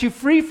 Jesus set you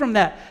free from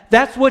that.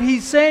 That's what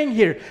he's saying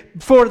here.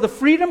 For the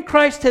freedom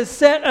Christ has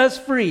set us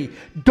free.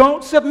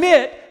 Don't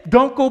submit.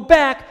 Don't go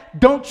back.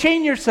 Don't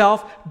chain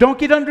yourself. Don't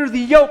get under the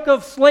yoke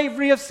of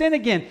slavery of sin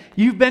again.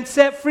 You've been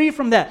set free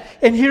from that.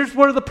 And here's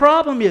where the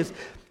problem is.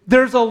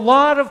 There's a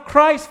lot of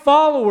Christ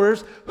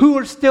followers who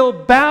are still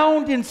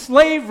bound in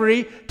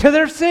slavery to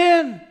their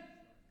sin.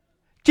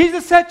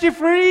 Jesus set you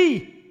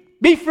free.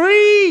 Be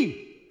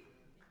free.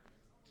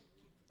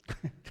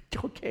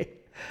 Okay.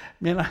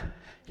 Man,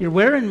 you're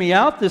wearing me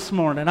out this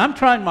morning. I'm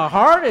trying my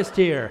hardest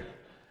here.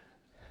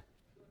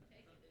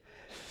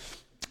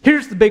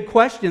 Here's the big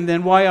question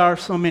then. Why are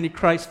so many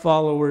Christ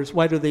followers,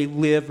 why do they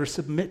live or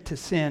submit to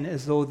sin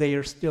as though they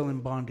are still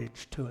in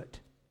bondage to it?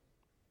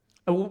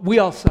 We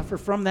all suffer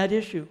from that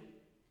issue.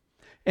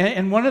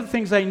 And one of the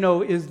things I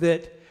know is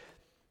that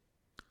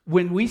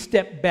when we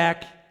step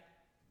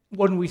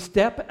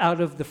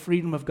out of the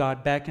freedom of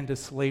God back into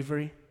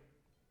slavery,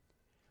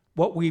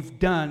 what we've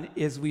done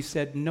is we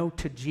said no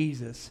to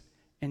Jesus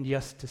and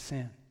yes to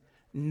sin.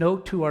 No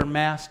to our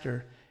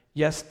master,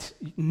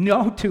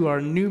 no to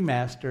our new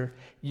master,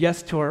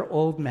 yes to our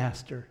old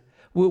master.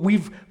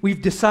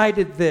 We've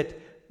decided that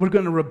we're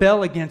going to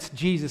rebel against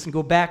Jesus and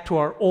go back to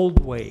our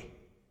old way.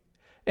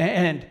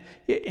 And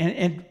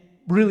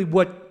really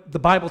what the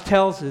Bible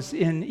tells us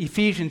in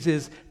Ephesians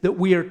is that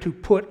we are to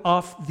put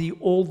off the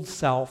old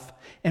self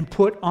and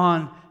put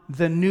on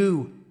the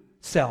new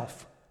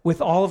self with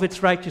all of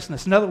its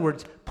righteousness. In other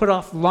words, put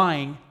off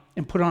lying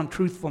and put on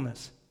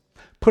truthfulness.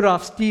 Put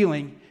off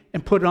stealing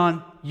and put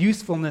on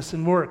usefulness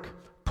and work.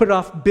 Put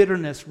off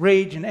bitterness,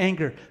 rage, and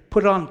anger.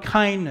 Put on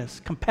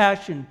kindness,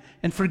 compassion,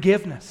 and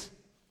forgiveness.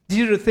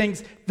 These are the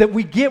things that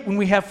we get when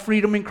we have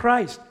freedom in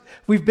Christ.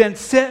 We've been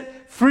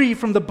set free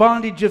from the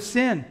bondage of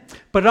sin.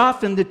 But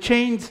often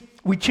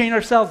we chain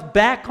ourselves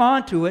back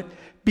onto it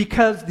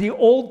because the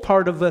old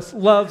part of us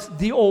loves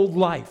the old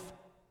life.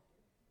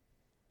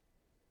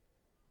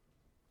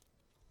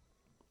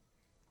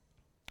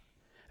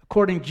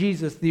 According to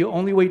Jesus, the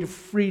only way to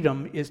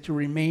freedom is to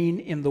remain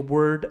in the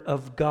Word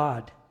of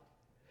God.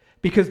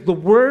 Because the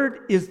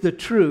Word is the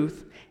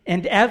truth,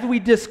 and as we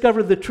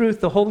discover the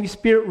truth, the Holy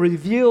Spirit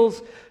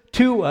reveals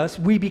to us,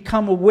 we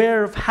become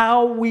aware of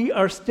how we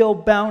are still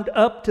bound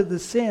up to the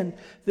sin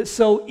that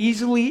so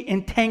easily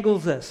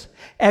entangles us.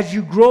 As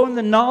you grow in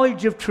the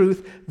knowledge of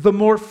truth, the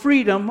more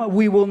freedom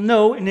we will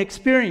know and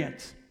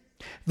experience.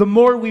 The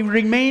more we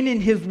remain in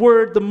His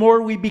Word, the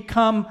more we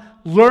become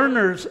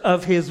learners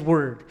of His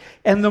Word.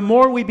 And the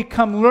more we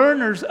become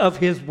learners of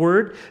His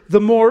Word,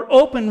 the more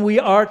open we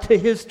are to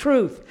His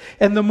truth.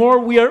 And the more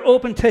we are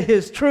open to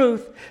His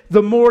truth,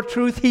 the more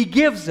truth He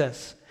gives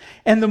us.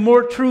 And the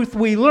more truth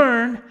we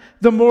learn,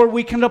 the more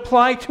we can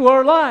apply to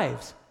our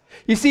lives.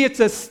 You see, it's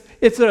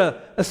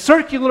a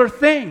circular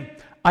thing.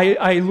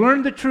 I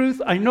learn the truth,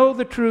 I know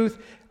the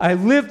truth, I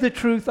live the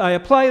truth, I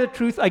apply the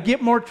truth, I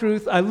get more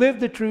truth, I live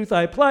the truth,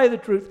 I apply the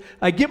truth,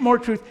 I get more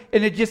truth,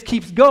 and it just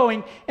keeps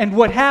going. And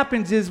what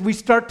happens is we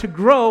start to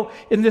grow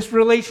in this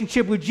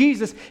relationship with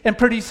Jesus, and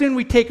pretty soon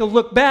we take a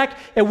look back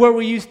at where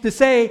we used to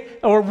say,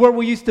 or where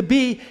we used to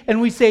be, and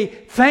we say,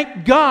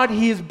 thank God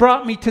He has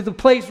brought me to the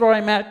place where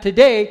I'm at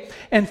today,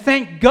 and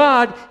thank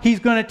God He's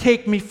going to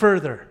take me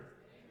further.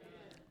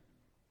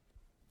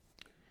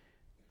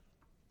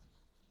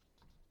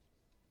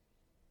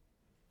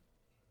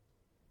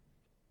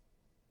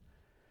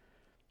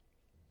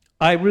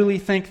 I really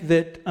think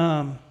that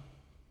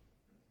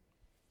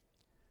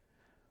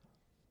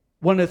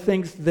one of the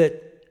things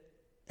that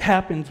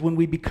happens when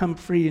we become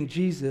free in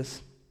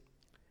Jesus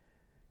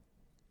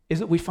is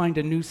that we find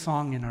a new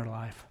song in our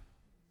life.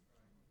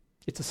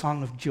 It's a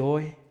song of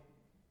joy.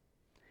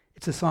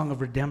 It's a song of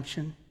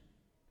redemption.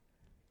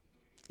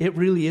 It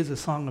really is a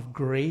song of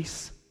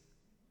grace.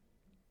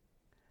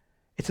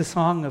 It's a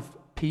song of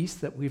peace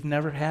that we've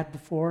never had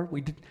before.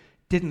 We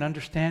didn't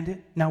understand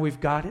it. Now we've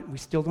got it. We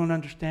still don't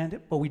understand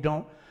it, but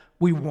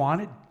we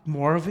wanted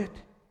more of it.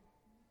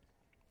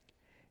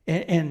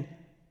 And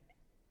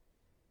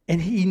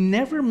He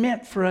never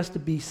meant for us to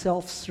be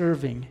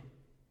self-serving,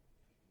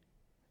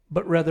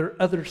 but rather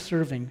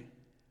other-serving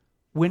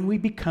when we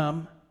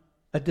become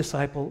a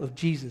disciple of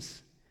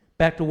Jesus.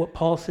 Back to what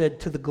Paul said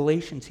to the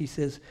Galatians, he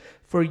says,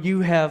 for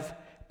you have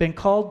been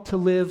called to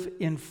live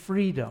in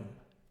freedom,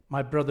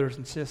 my brothers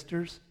and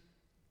sisters.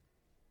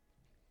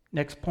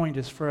 Next point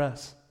is for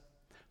us.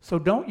 So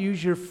don't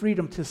use your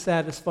freedom to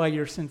satisfy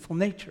your sinful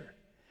nature.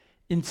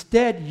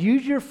 Instead,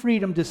 use your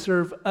freedom to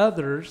serve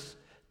others,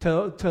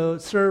 to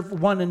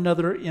serve one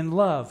another in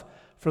love.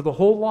 For the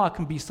whole law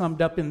can be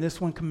summed up in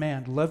this one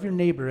command: love your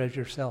neighbor as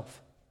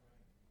yourself.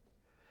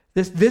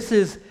 This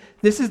is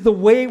the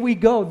way we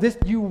go.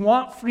 You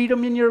want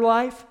freedom in your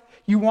life?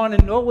 You want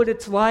to know what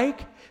it's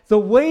like? The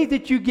way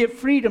that you get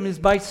freedom is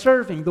by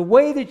serving. The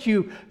way that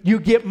you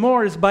get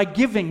more is by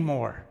giving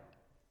more.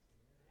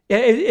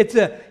 It's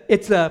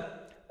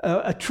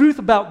a truth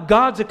about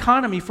God's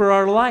economy for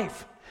our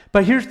life.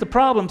 But here's the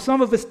problem.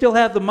 Some of us still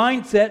have the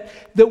mindset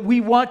that we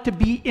want to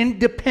be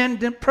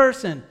independent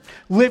person,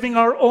 living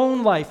our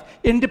own life,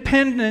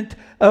 independent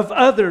of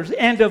others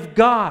and of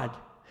God.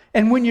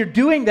 And when you're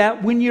doing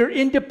that, when you're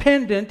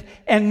independent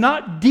and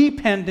not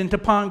dependent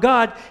upon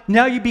God,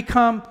 now you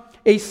become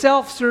a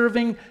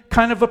self-serving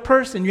kind of a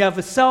person. You have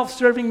a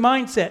self-serving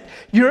mindset.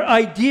 Your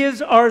ideas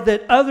are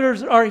that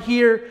others are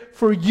here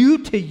for you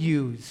to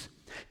use,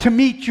 to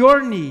meet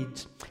your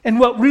needs. And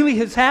what really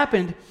has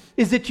happened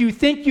is that you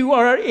think you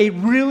are a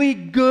really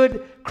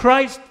good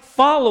Christ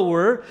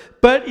follower,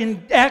 but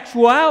in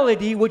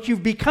actuality, what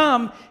you've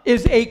become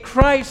is a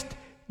Christ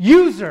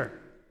user.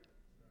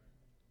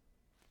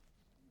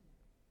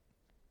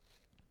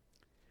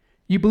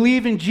 You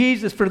believe in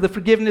Jesus for the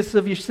forgiveness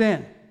of your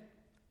sin,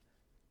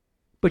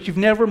 but you've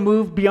never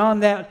moved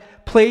beyond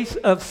that place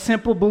of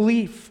simple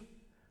belief.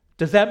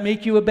 Does that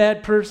make you a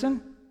bad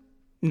person?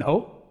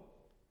 No.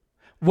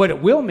 What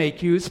it will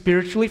make you is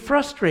spiritually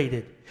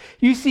frustrated.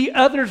 You see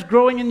others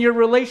growing in your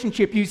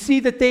relationship. You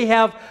see that they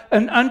have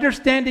an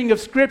understanding of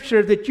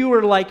Scripture that you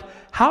are like,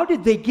 how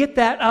did they get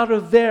that out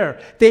of there?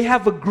 They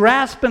have a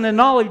grasp and a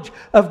knowledge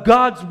of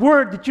God's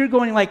Word that you're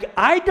going like,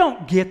 I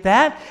don't get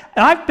that.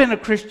 I've been a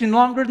Christian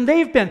longer than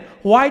they've been.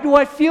 Why do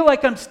I feel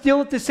like I'm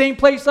still at the same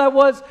place I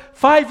was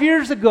 5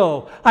 years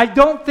ago? I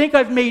don't think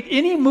I've made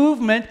any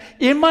movement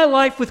in my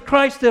life with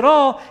Christ at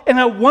all, and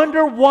I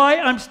wonder why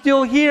I'm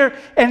still here,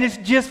 and it's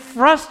just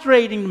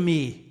frustrating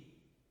me.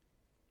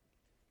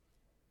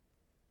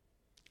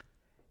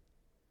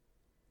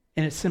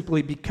 And it's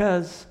simply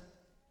because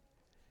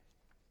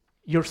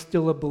you're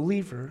still a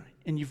believer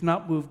and you've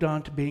not moved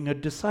on to being a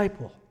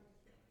disciple.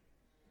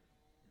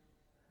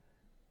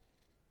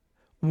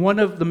 One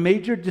of the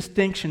major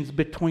distinctions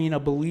between a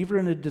believer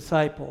and a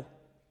disciple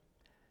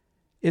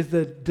is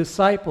the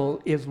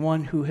disciple is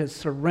one who has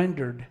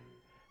surrendered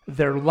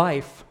their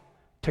life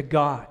to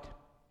God.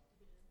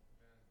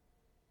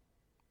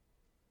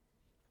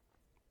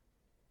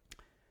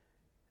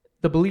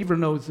 The believer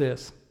knows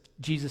this: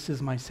 Jesus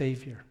is my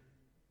Savior.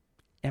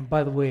 And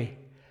by the way,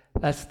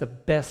 that's the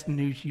best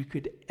news you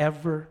could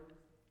ever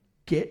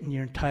get in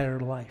your entire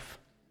life.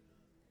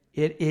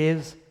 It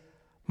is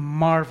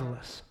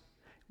marvelous.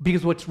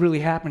 Because what's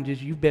really happened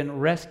is you've been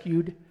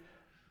rescued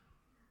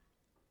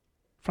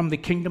from the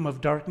kingdom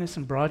of darkness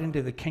and brought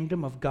into the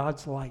kingdom of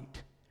God's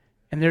light.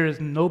 And there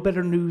is no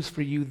better news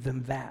for you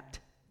than that.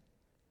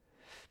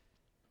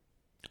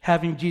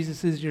 Having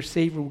Jesus as your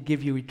Savior will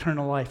give you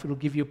eternal life. It will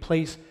give you a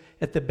place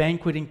at the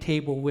banqueting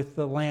table with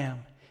the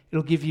Lamb.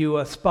 It'll give you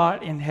a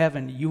spot in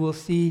heaven. You will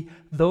see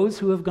those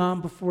who have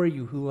gone before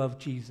you who love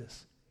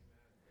Jesus.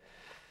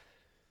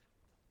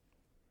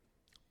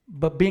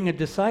 But being a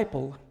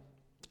disciple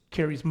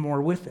carries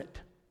more with it.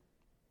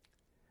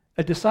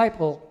 A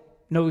disciple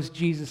knows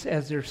Jesus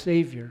as their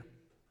Savior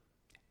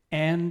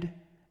and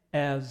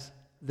as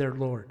their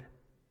Lord.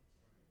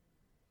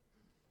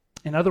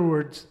 In other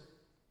words,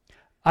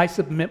 I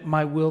submit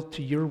my will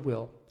to your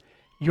will.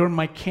 You're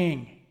my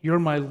King. You're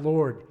my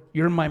Lord.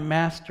 You're my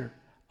Master.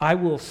 I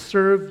will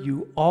serve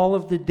you all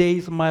of the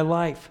days of my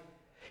life.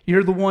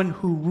 You're the one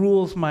who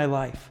rules my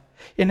life.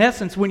 In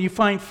essence, when you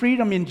find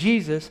freedom in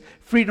Jesus,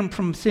 freedom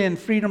from sin,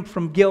 freedom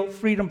from guilt,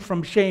 freedom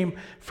from shame,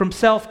 from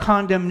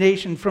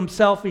self-condemnation, from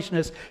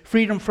selfishness,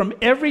 freedom from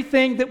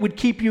everything that would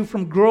keep you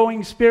from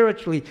growing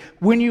spiritually,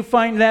 when you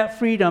find that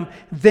freedom,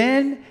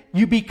 then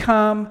you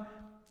become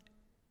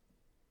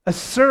a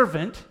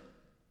servant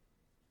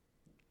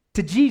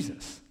to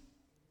Jesus.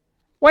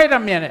 Wait a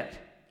minute.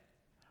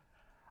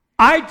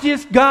 I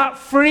just got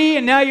free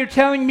and now you're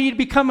telling me to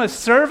become a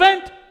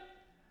servant?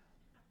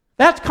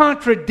 That's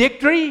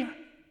contradictory.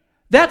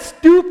 That's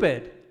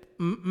stupid.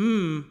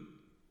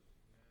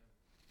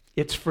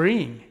 It's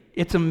freeing.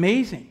 It's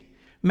amazing.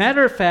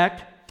 Matter of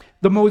fact,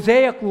 the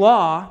Mosaic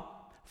law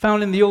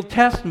found in the Old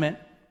Testament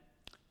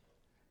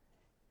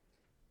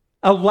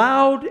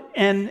allowed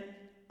an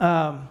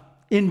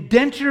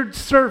indentured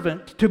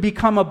servant to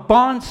become a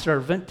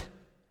bondservant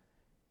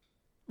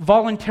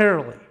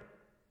voluntarily.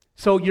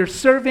 So you're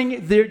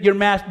serving your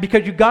master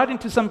because you got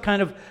into some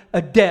kind of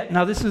a debt.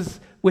 Now this is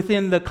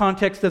within the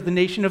context of the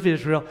nation of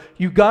Israel.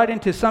 You got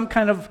into some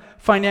kind of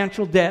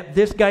financial debt.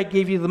 This guy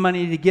gave you the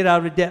money to get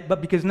out of debt,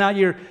 but because now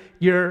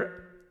you're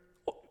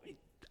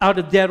out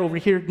of debt over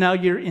here, now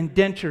you're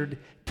indentured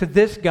to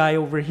this guy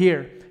over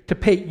here to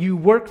pay. You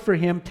work for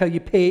him till you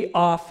pay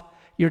off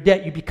your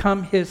debt. You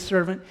become his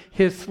servant,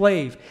 his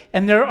slave.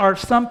 And there are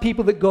some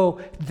people that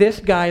go, this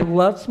guy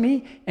loves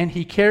me and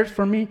he cares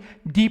for me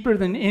deeper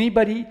than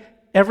anybody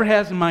ever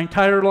has in my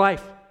entire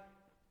life.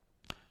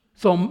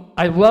 So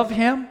I love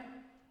him,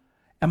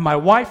 and my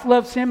wife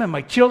loves him, and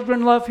my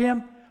children love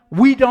him.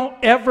 We don't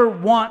ever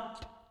want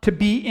to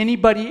be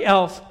anybody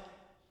else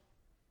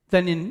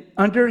than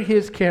under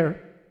his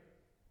care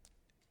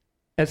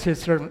as his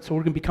servant. So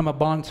we're going to become a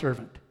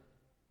bondservant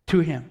to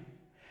him.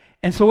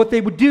 And so what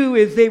they would do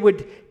is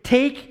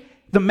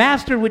the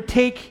master would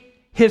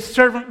take his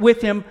servant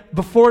with him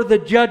before the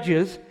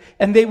judges,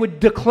 and they would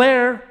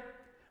declare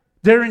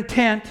their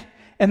intent,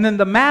 and then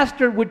the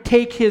master would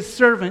take his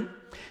servant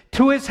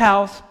to his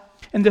house,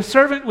 and the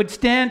servant would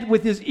stand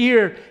with his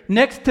ear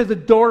next to the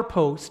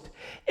doorpost,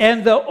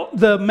 and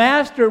the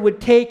master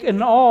would take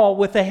an awl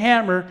with a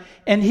hammer,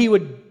 and he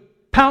would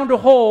pound a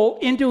hole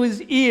into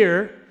his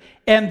ear,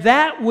 and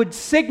that would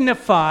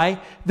signify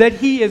that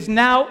he is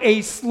now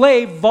a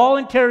slave,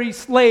 voluntary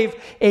slave,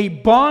 a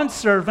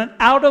bondservant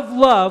out of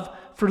love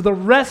for the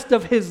rest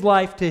of his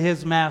life to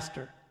his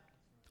master.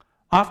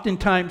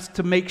 Oftentimes,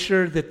 to make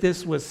sure that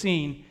this was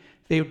seen,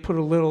 they would put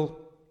a little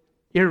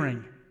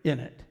earring in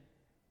it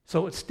so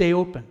it would stay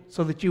open,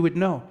 so that you would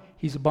know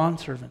he's a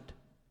bondservant.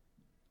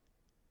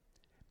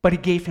 But he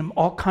gave him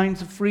all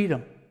kinds of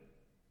freedom.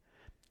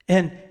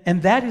 And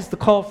that is the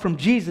call from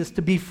Jesus,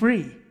 to be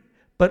free,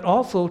 but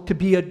also to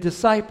be a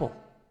disciple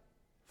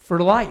for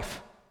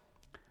life.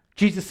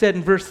 Jesus said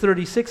in verse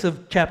 36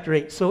 of chapter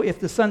 8, so if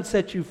the Son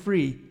sets you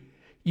free,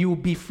 you will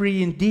be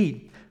free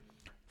indeed.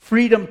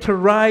 Freedom to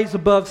rise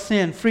above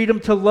sin, freedom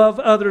to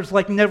love others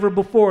like never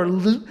before,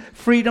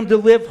 freedom to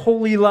live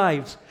holy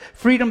lives,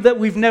 freedom that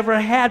we've never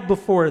had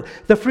before,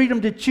 the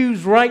freedom to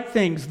choose right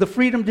things, the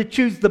freedom to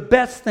choose the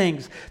best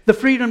things, the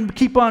freedom to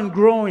keep on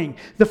growing,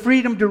 the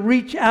freedom to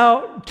reach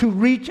out, to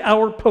reach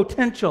our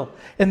potential.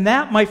 And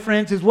that, my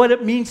friends, is what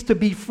it means to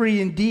be free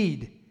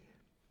indeed.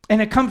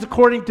 And it comes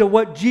according to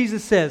what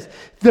Jesus says,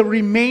 the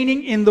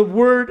remaining in the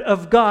Word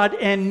of God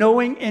and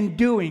knowing and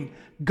doing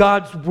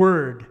God's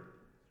Word.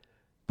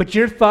 But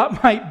your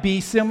thought might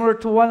be similar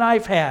to one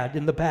I've had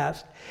in the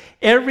past.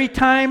 Every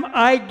time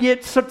I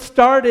get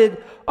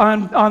started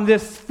on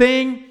this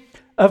thing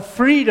of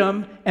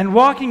freedom and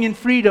walking in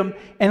freedom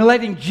and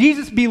letting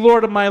Jesus be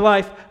Lord of my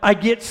life, I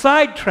get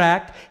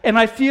sidetracked and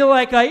I feel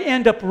like I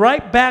end up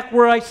right back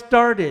where I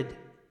started.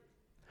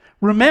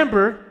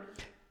 Remember,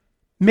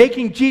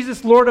 making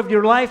Jesus Lord of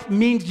your life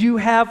means you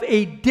have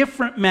a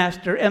different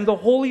master, and the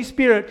Holy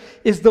Spirit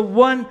is the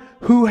one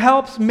who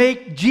helps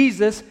make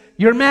Jesus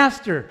your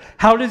master.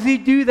 How does he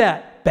do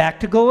that? Back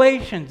to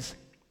Galatians.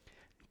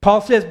 Paul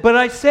says, but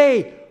I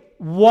say,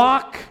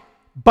 walk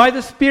by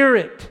the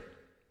Spirit,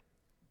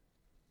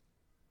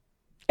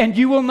 and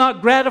you will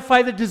not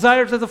gratify the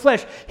desires of the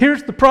flesh.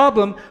 Here's the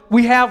problem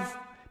we have,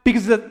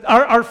 because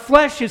our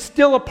flesh is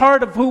still a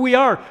part of who we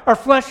are. Our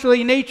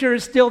fleshly nature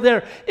is still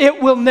there.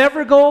 It will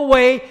never go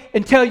away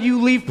until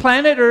you leave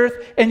planet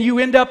Earth and you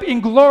end up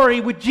in glory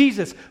with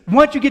Jesus.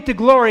 Once you get to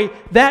glory,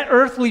 that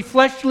earthly,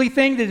 fleshly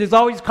thing that is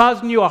always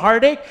causing you a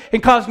heartache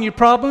and causing you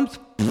problems,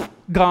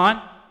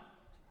 gone.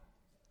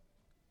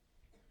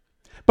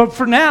 But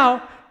for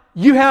now,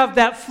 you have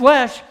that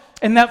flesh,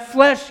 and that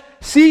flesh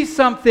sees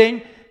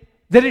something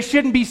that it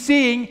shouldn't be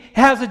seeing,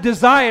 has a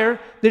desire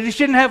that it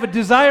shouldn't have a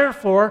desire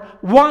for,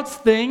 wants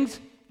things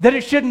that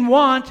it shouldn't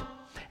want,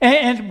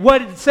 and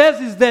what it says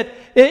is that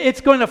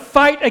it's going to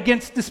fight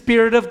against the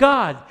Spirit of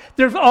God.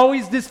 There's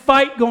always this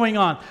fight going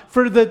on,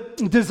 for the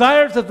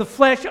desires of the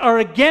flesh are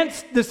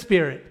against the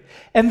Spirit,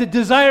 and the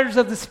desires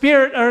of the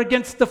Spirit are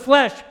against the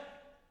flesh,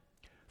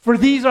 for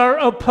these are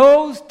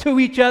opposed to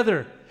each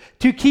other,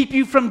 to keep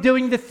you from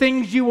doing the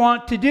things you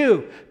want to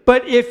do.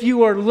 But if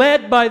you are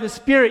led by the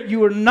Spirit,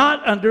 you are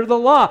not under the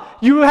law.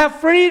 You have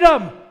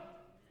freedom.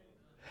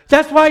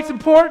 That's why it's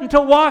important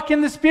to walk in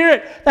the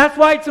Spirit. That's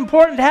why it's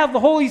important to have the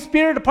Holy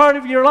Spirit a part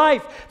of your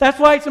life. That's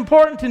why it's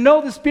important to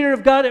know the Spirit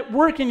of God at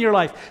work in your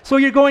life. So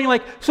you're going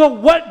like, so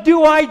what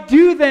do I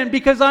do then?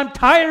 Because I'm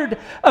tired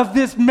of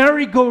this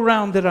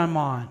merry-go-round that I'm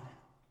on.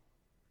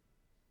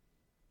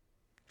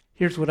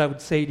 Here's what I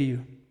would say to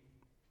you.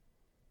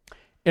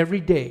 Every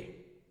day,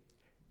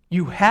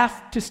 you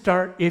have to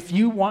start, if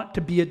you want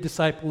to be a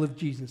disciple of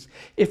Jesus,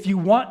 if you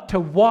want to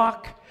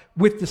walk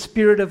with the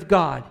Spirit of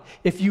God,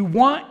 if you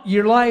want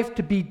your life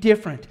to be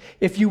different,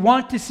 if you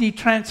want to see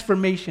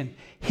transformation,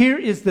 here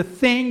is the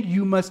thing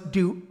you must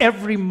do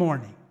every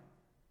morning.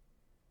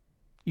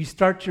 You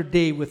start your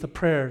day with a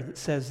prayer that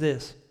says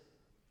this,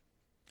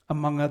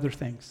 among other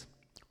things.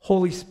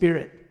 Holy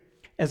Spirit,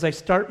 as I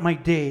start my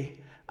day,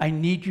 I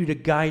need you to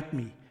guide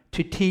me,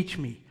 to teach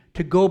me,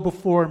 to go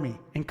before me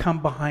and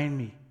come behind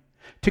me,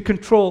 to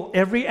control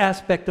every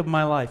aspect of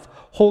my life.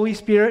 Holy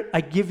Spirit, I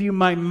give you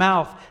my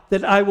mouth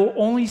that I will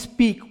only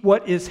speak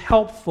what is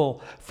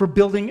helpful for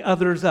building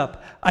others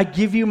up. I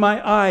give you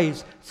my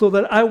eyes so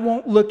that I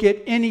won't look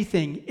at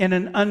anything in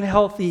an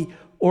unhealthy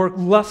or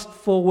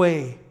lustful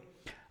way.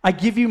 I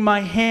give you my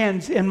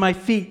hands and my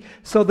feet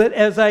so that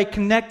as I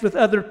connect with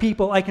other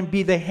people, I can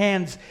be the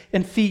hands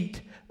and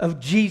feet of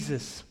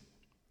Jesus.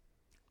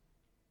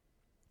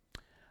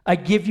 I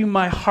give you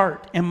my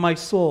heart and my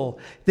soul,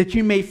 that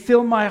you may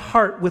fill my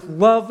heart with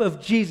love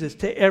of Jesus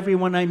to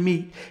everyone I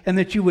meet, and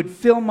that you would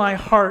fill my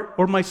heart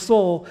or my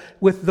soul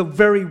with the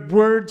very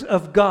words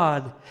of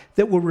God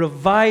that will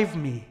revive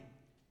me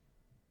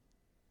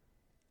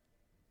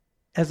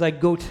as I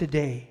go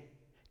today.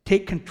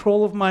 Take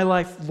control of my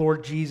life,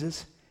 Lord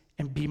Jesus,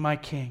 and be my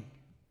King.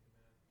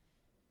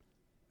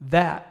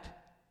 That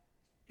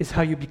is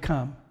how you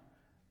become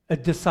a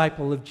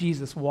disciple of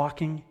Jesus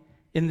walking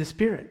in the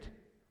Spirit.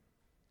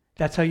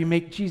 That's how you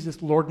make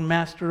Jesus Lord and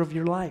Master of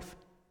your life.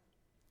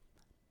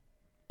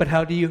 But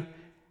how do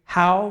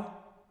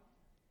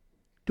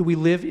we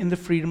live in the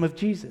freedom of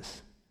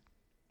Jesus?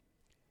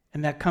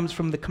 And that comes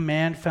from the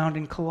command found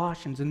in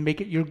Colossians, and make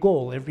it your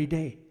goal every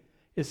day.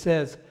 It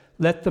says,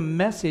 let the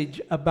message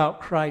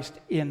about Christ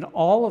in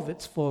all of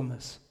its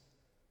fullness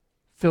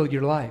fill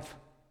your life.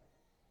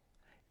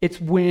 It's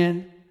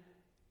when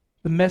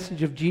the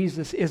message of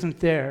Jesus isn't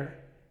there,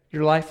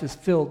 your life is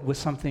filled with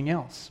something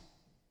else.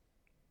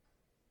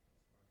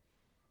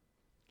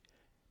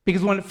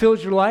 Because when it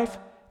fills your life,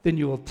 then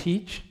you will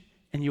teach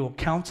and you will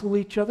counsel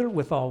each other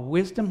with all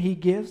wisdom he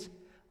gives.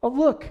 Oh,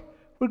 look,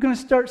 we're going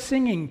to start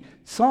singing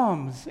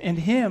psalms and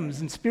hymns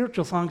and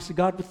spiritual songs to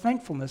God with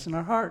thankfulness in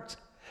our hearts.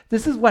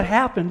 This is what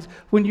happens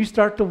when you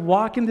start to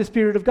walk in the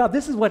Spirit of God.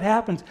 This is what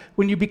happens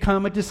when you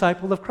become a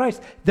disciple of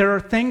Christ. There are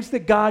things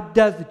that God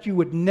does that you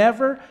would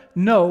never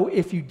know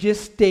if you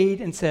just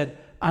stayed and said,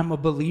 I'm a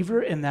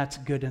believer and that's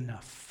good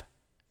enough.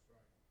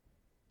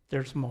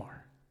 There's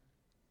more,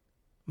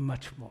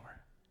 much more.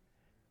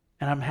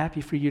 And I'm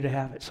happy for you to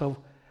have it. So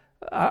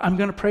I'm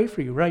going to pray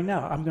for you right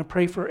now. I'm going to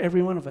pray for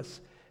every one of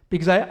us.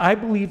 Because I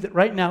believe that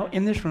right now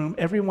in this room,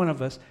 every one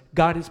of us,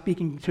 God is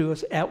speaking to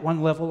us at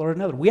one level or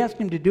another. We asked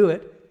him to do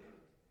it,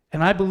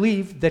 and I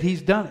believe that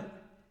he's done it.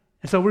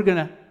 And so we're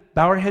going to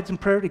bow our heads in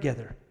prayer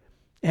together.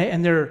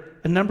 And there are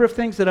a number of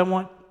things that I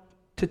want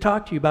to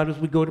talk to you about as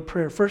we go to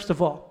prayer. First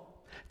of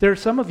all, there are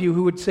some of you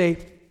who would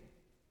say,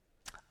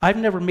 I've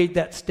never made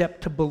that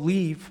step to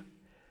believe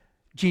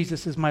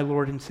Jesus is my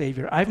Lord and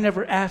Savior. I've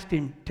never asked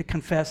him to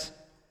confess.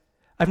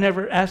 I've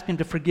never asked him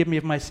to forgive me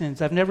of my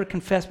sins. I've never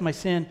confessed my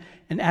sin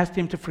and asked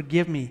him to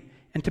forgive me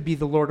and to be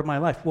the Lord of my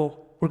life.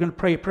 Well, we're going to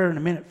pray a prayer in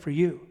a minute for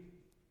you.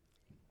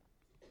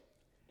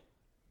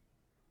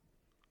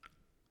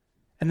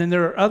 And then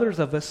there are others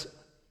of us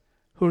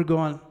who are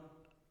going,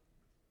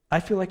 I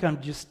feel like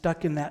I'm just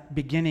stuck in that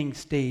beginning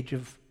stage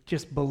of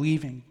just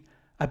believing.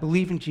 I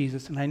believe in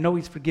Jesus, and I know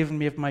he's forgiven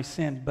me of my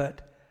sin,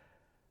 but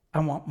I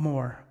want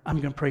more. I'm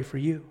going to pray for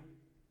you.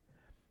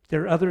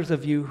 There are others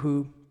of you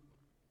who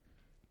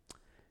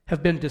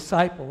have been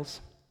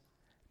disciples,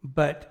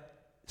 but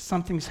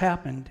something's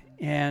happened,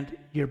 and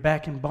you're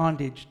back in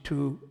bondage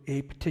to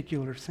a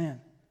particular sin.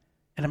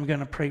 And I'm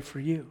going to pray for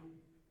you.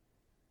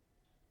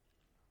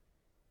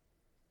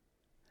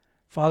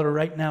 Father,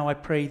 right now I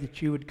pray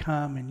that you would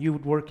come and you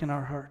would work in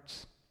our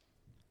hearts.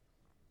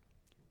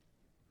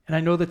 And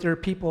I know that there are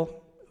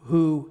people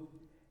who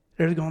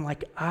they're going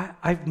like,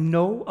 I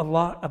know a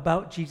lot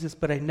about Jesus,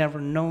 but I've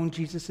never known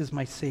Jesus as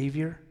my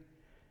Savior.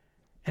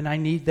 And I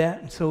need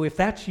that. And so if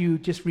that's you,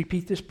 just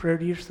repeat this prayer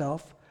to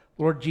yourself.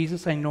 Lord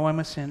Jesus, I know I'm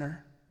a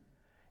sinner.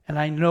 And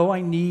I know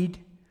I need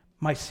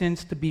my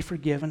sins to be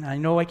forgiven. I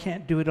know I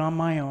can't do it on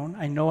my own.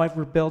 I know I've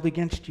rebelled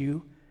against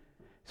you.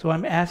 So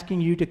I'm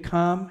asking you to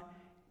come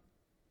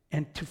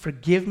and to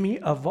forgive me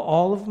of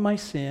all of my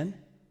sin,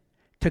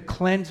 to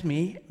cleanse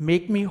me,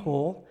 make me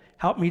whole,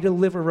 help me to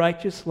live a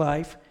righteous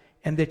life,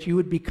 and that you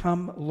would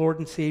become Lord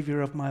and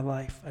Savior of my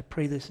life. I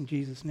pray this in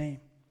Jesus' name.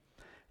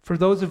 For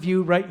those of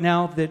you right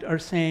now that are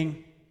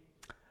saying,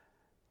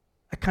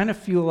 I kind of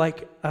feel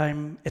like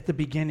I'm at the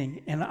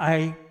beginning, and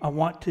I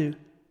want to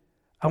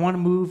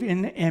move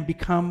in and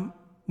become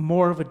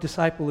more of a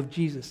disciple of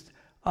Jesus.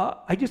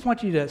 I just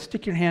want you to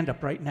stick your hand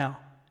up right now.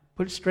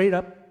 Put it straight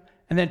up.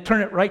 And then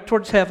turn it right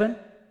towards heaven,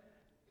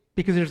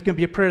 because there's going to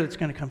be a prayer that's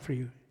going to come for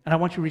you. And I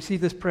want you to receive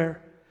this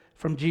prayer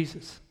from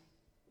Jesus.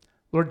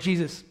 Lord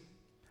Jesus,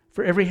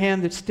 for every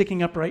hand that's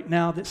sticking up right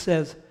now that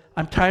says,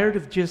 I'm tired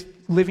of just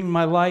living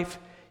my life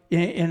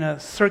in a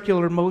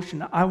circular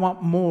motion. I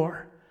want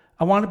more.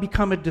 I want to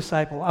become a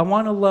disciple. I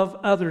want to love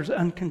others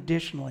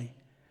unconditionally.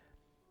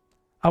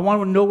 I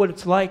want to know what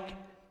it's like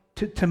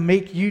to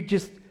make you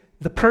just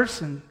the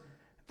person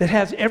that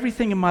has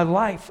everything in my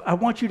life. I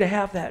want you to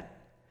have that.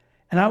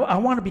 And I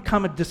want to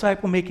become a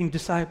disciple-making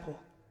disciple.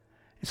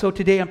 And so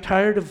today I'm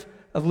tired of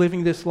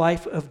living this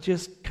life of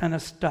just kind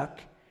of stuck,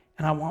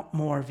 and I want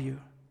more of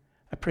you.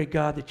 I pray,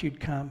 God, that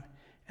you'd come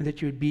and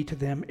that you would be to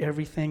them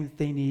everything that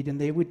they need, and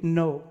they would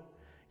know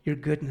your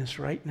goodness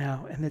right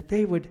now, and that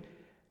they would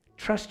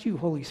trust you,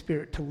 Holy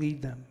Spirit, to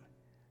lead them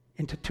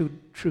into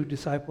true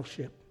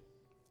discipleship.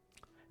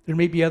 There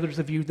may be others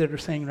of you that are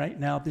saying right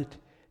now that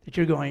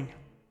you're going,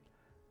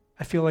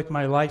 I feel like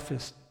my life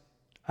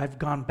I've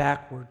gone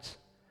backwards.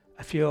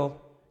 I feel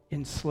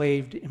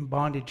enslaved, in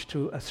bondage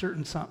to a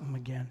certain something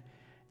again.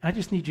 And I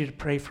just need you to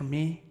pray for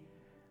me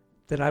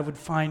that I would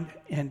find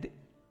and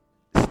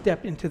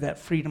step into that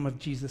freedom of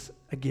Jesus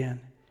again.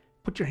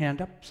 Put your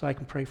hand up so I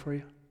can pray for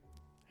you.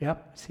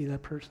 Yep, see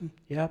that person?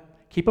 Yep.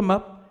 Keep them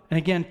up. And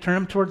again, turn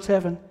them towards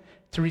heaven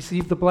to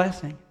receive the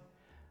blessing.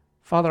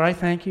 Father, I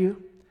thank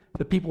you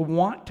that people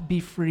want to be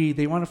free.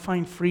 They want to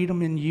find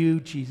freedom in you,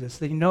 Jesus.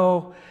 They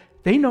know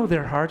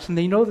their hearts, and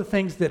they know the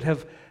things that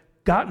have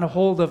gotten a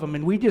hold of them.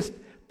 And we just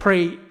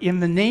pray in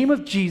the name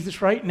of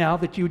Jesus right now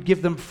that you would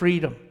give them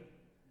freedom.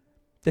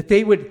 That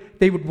they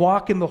would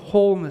walk in the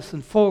wholeness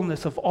and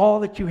fullness of all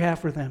that you have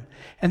for them.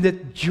 And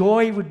that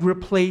joy would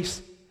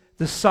replace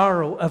the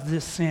sorrow of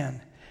this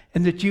sin.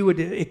 And that you would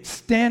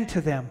extend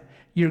to them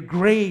your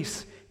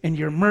grace and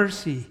your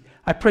mercy.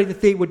 I pray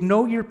that they would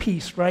know your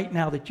peace right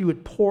now, that you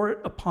would pour it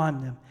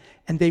upon them.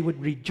 And they would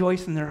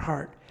rejoice in their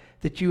heart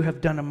that you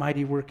have done a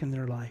mighty work in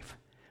their life.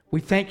 We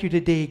thank you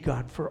today,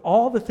 God, for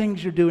all the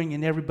things you're doing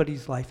in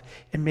everybody's life.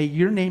 And may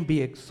your name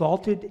be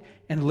exalted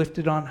and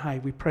lifted on high.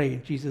 We pray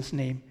in Jesus'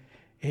 name.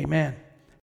 Amen.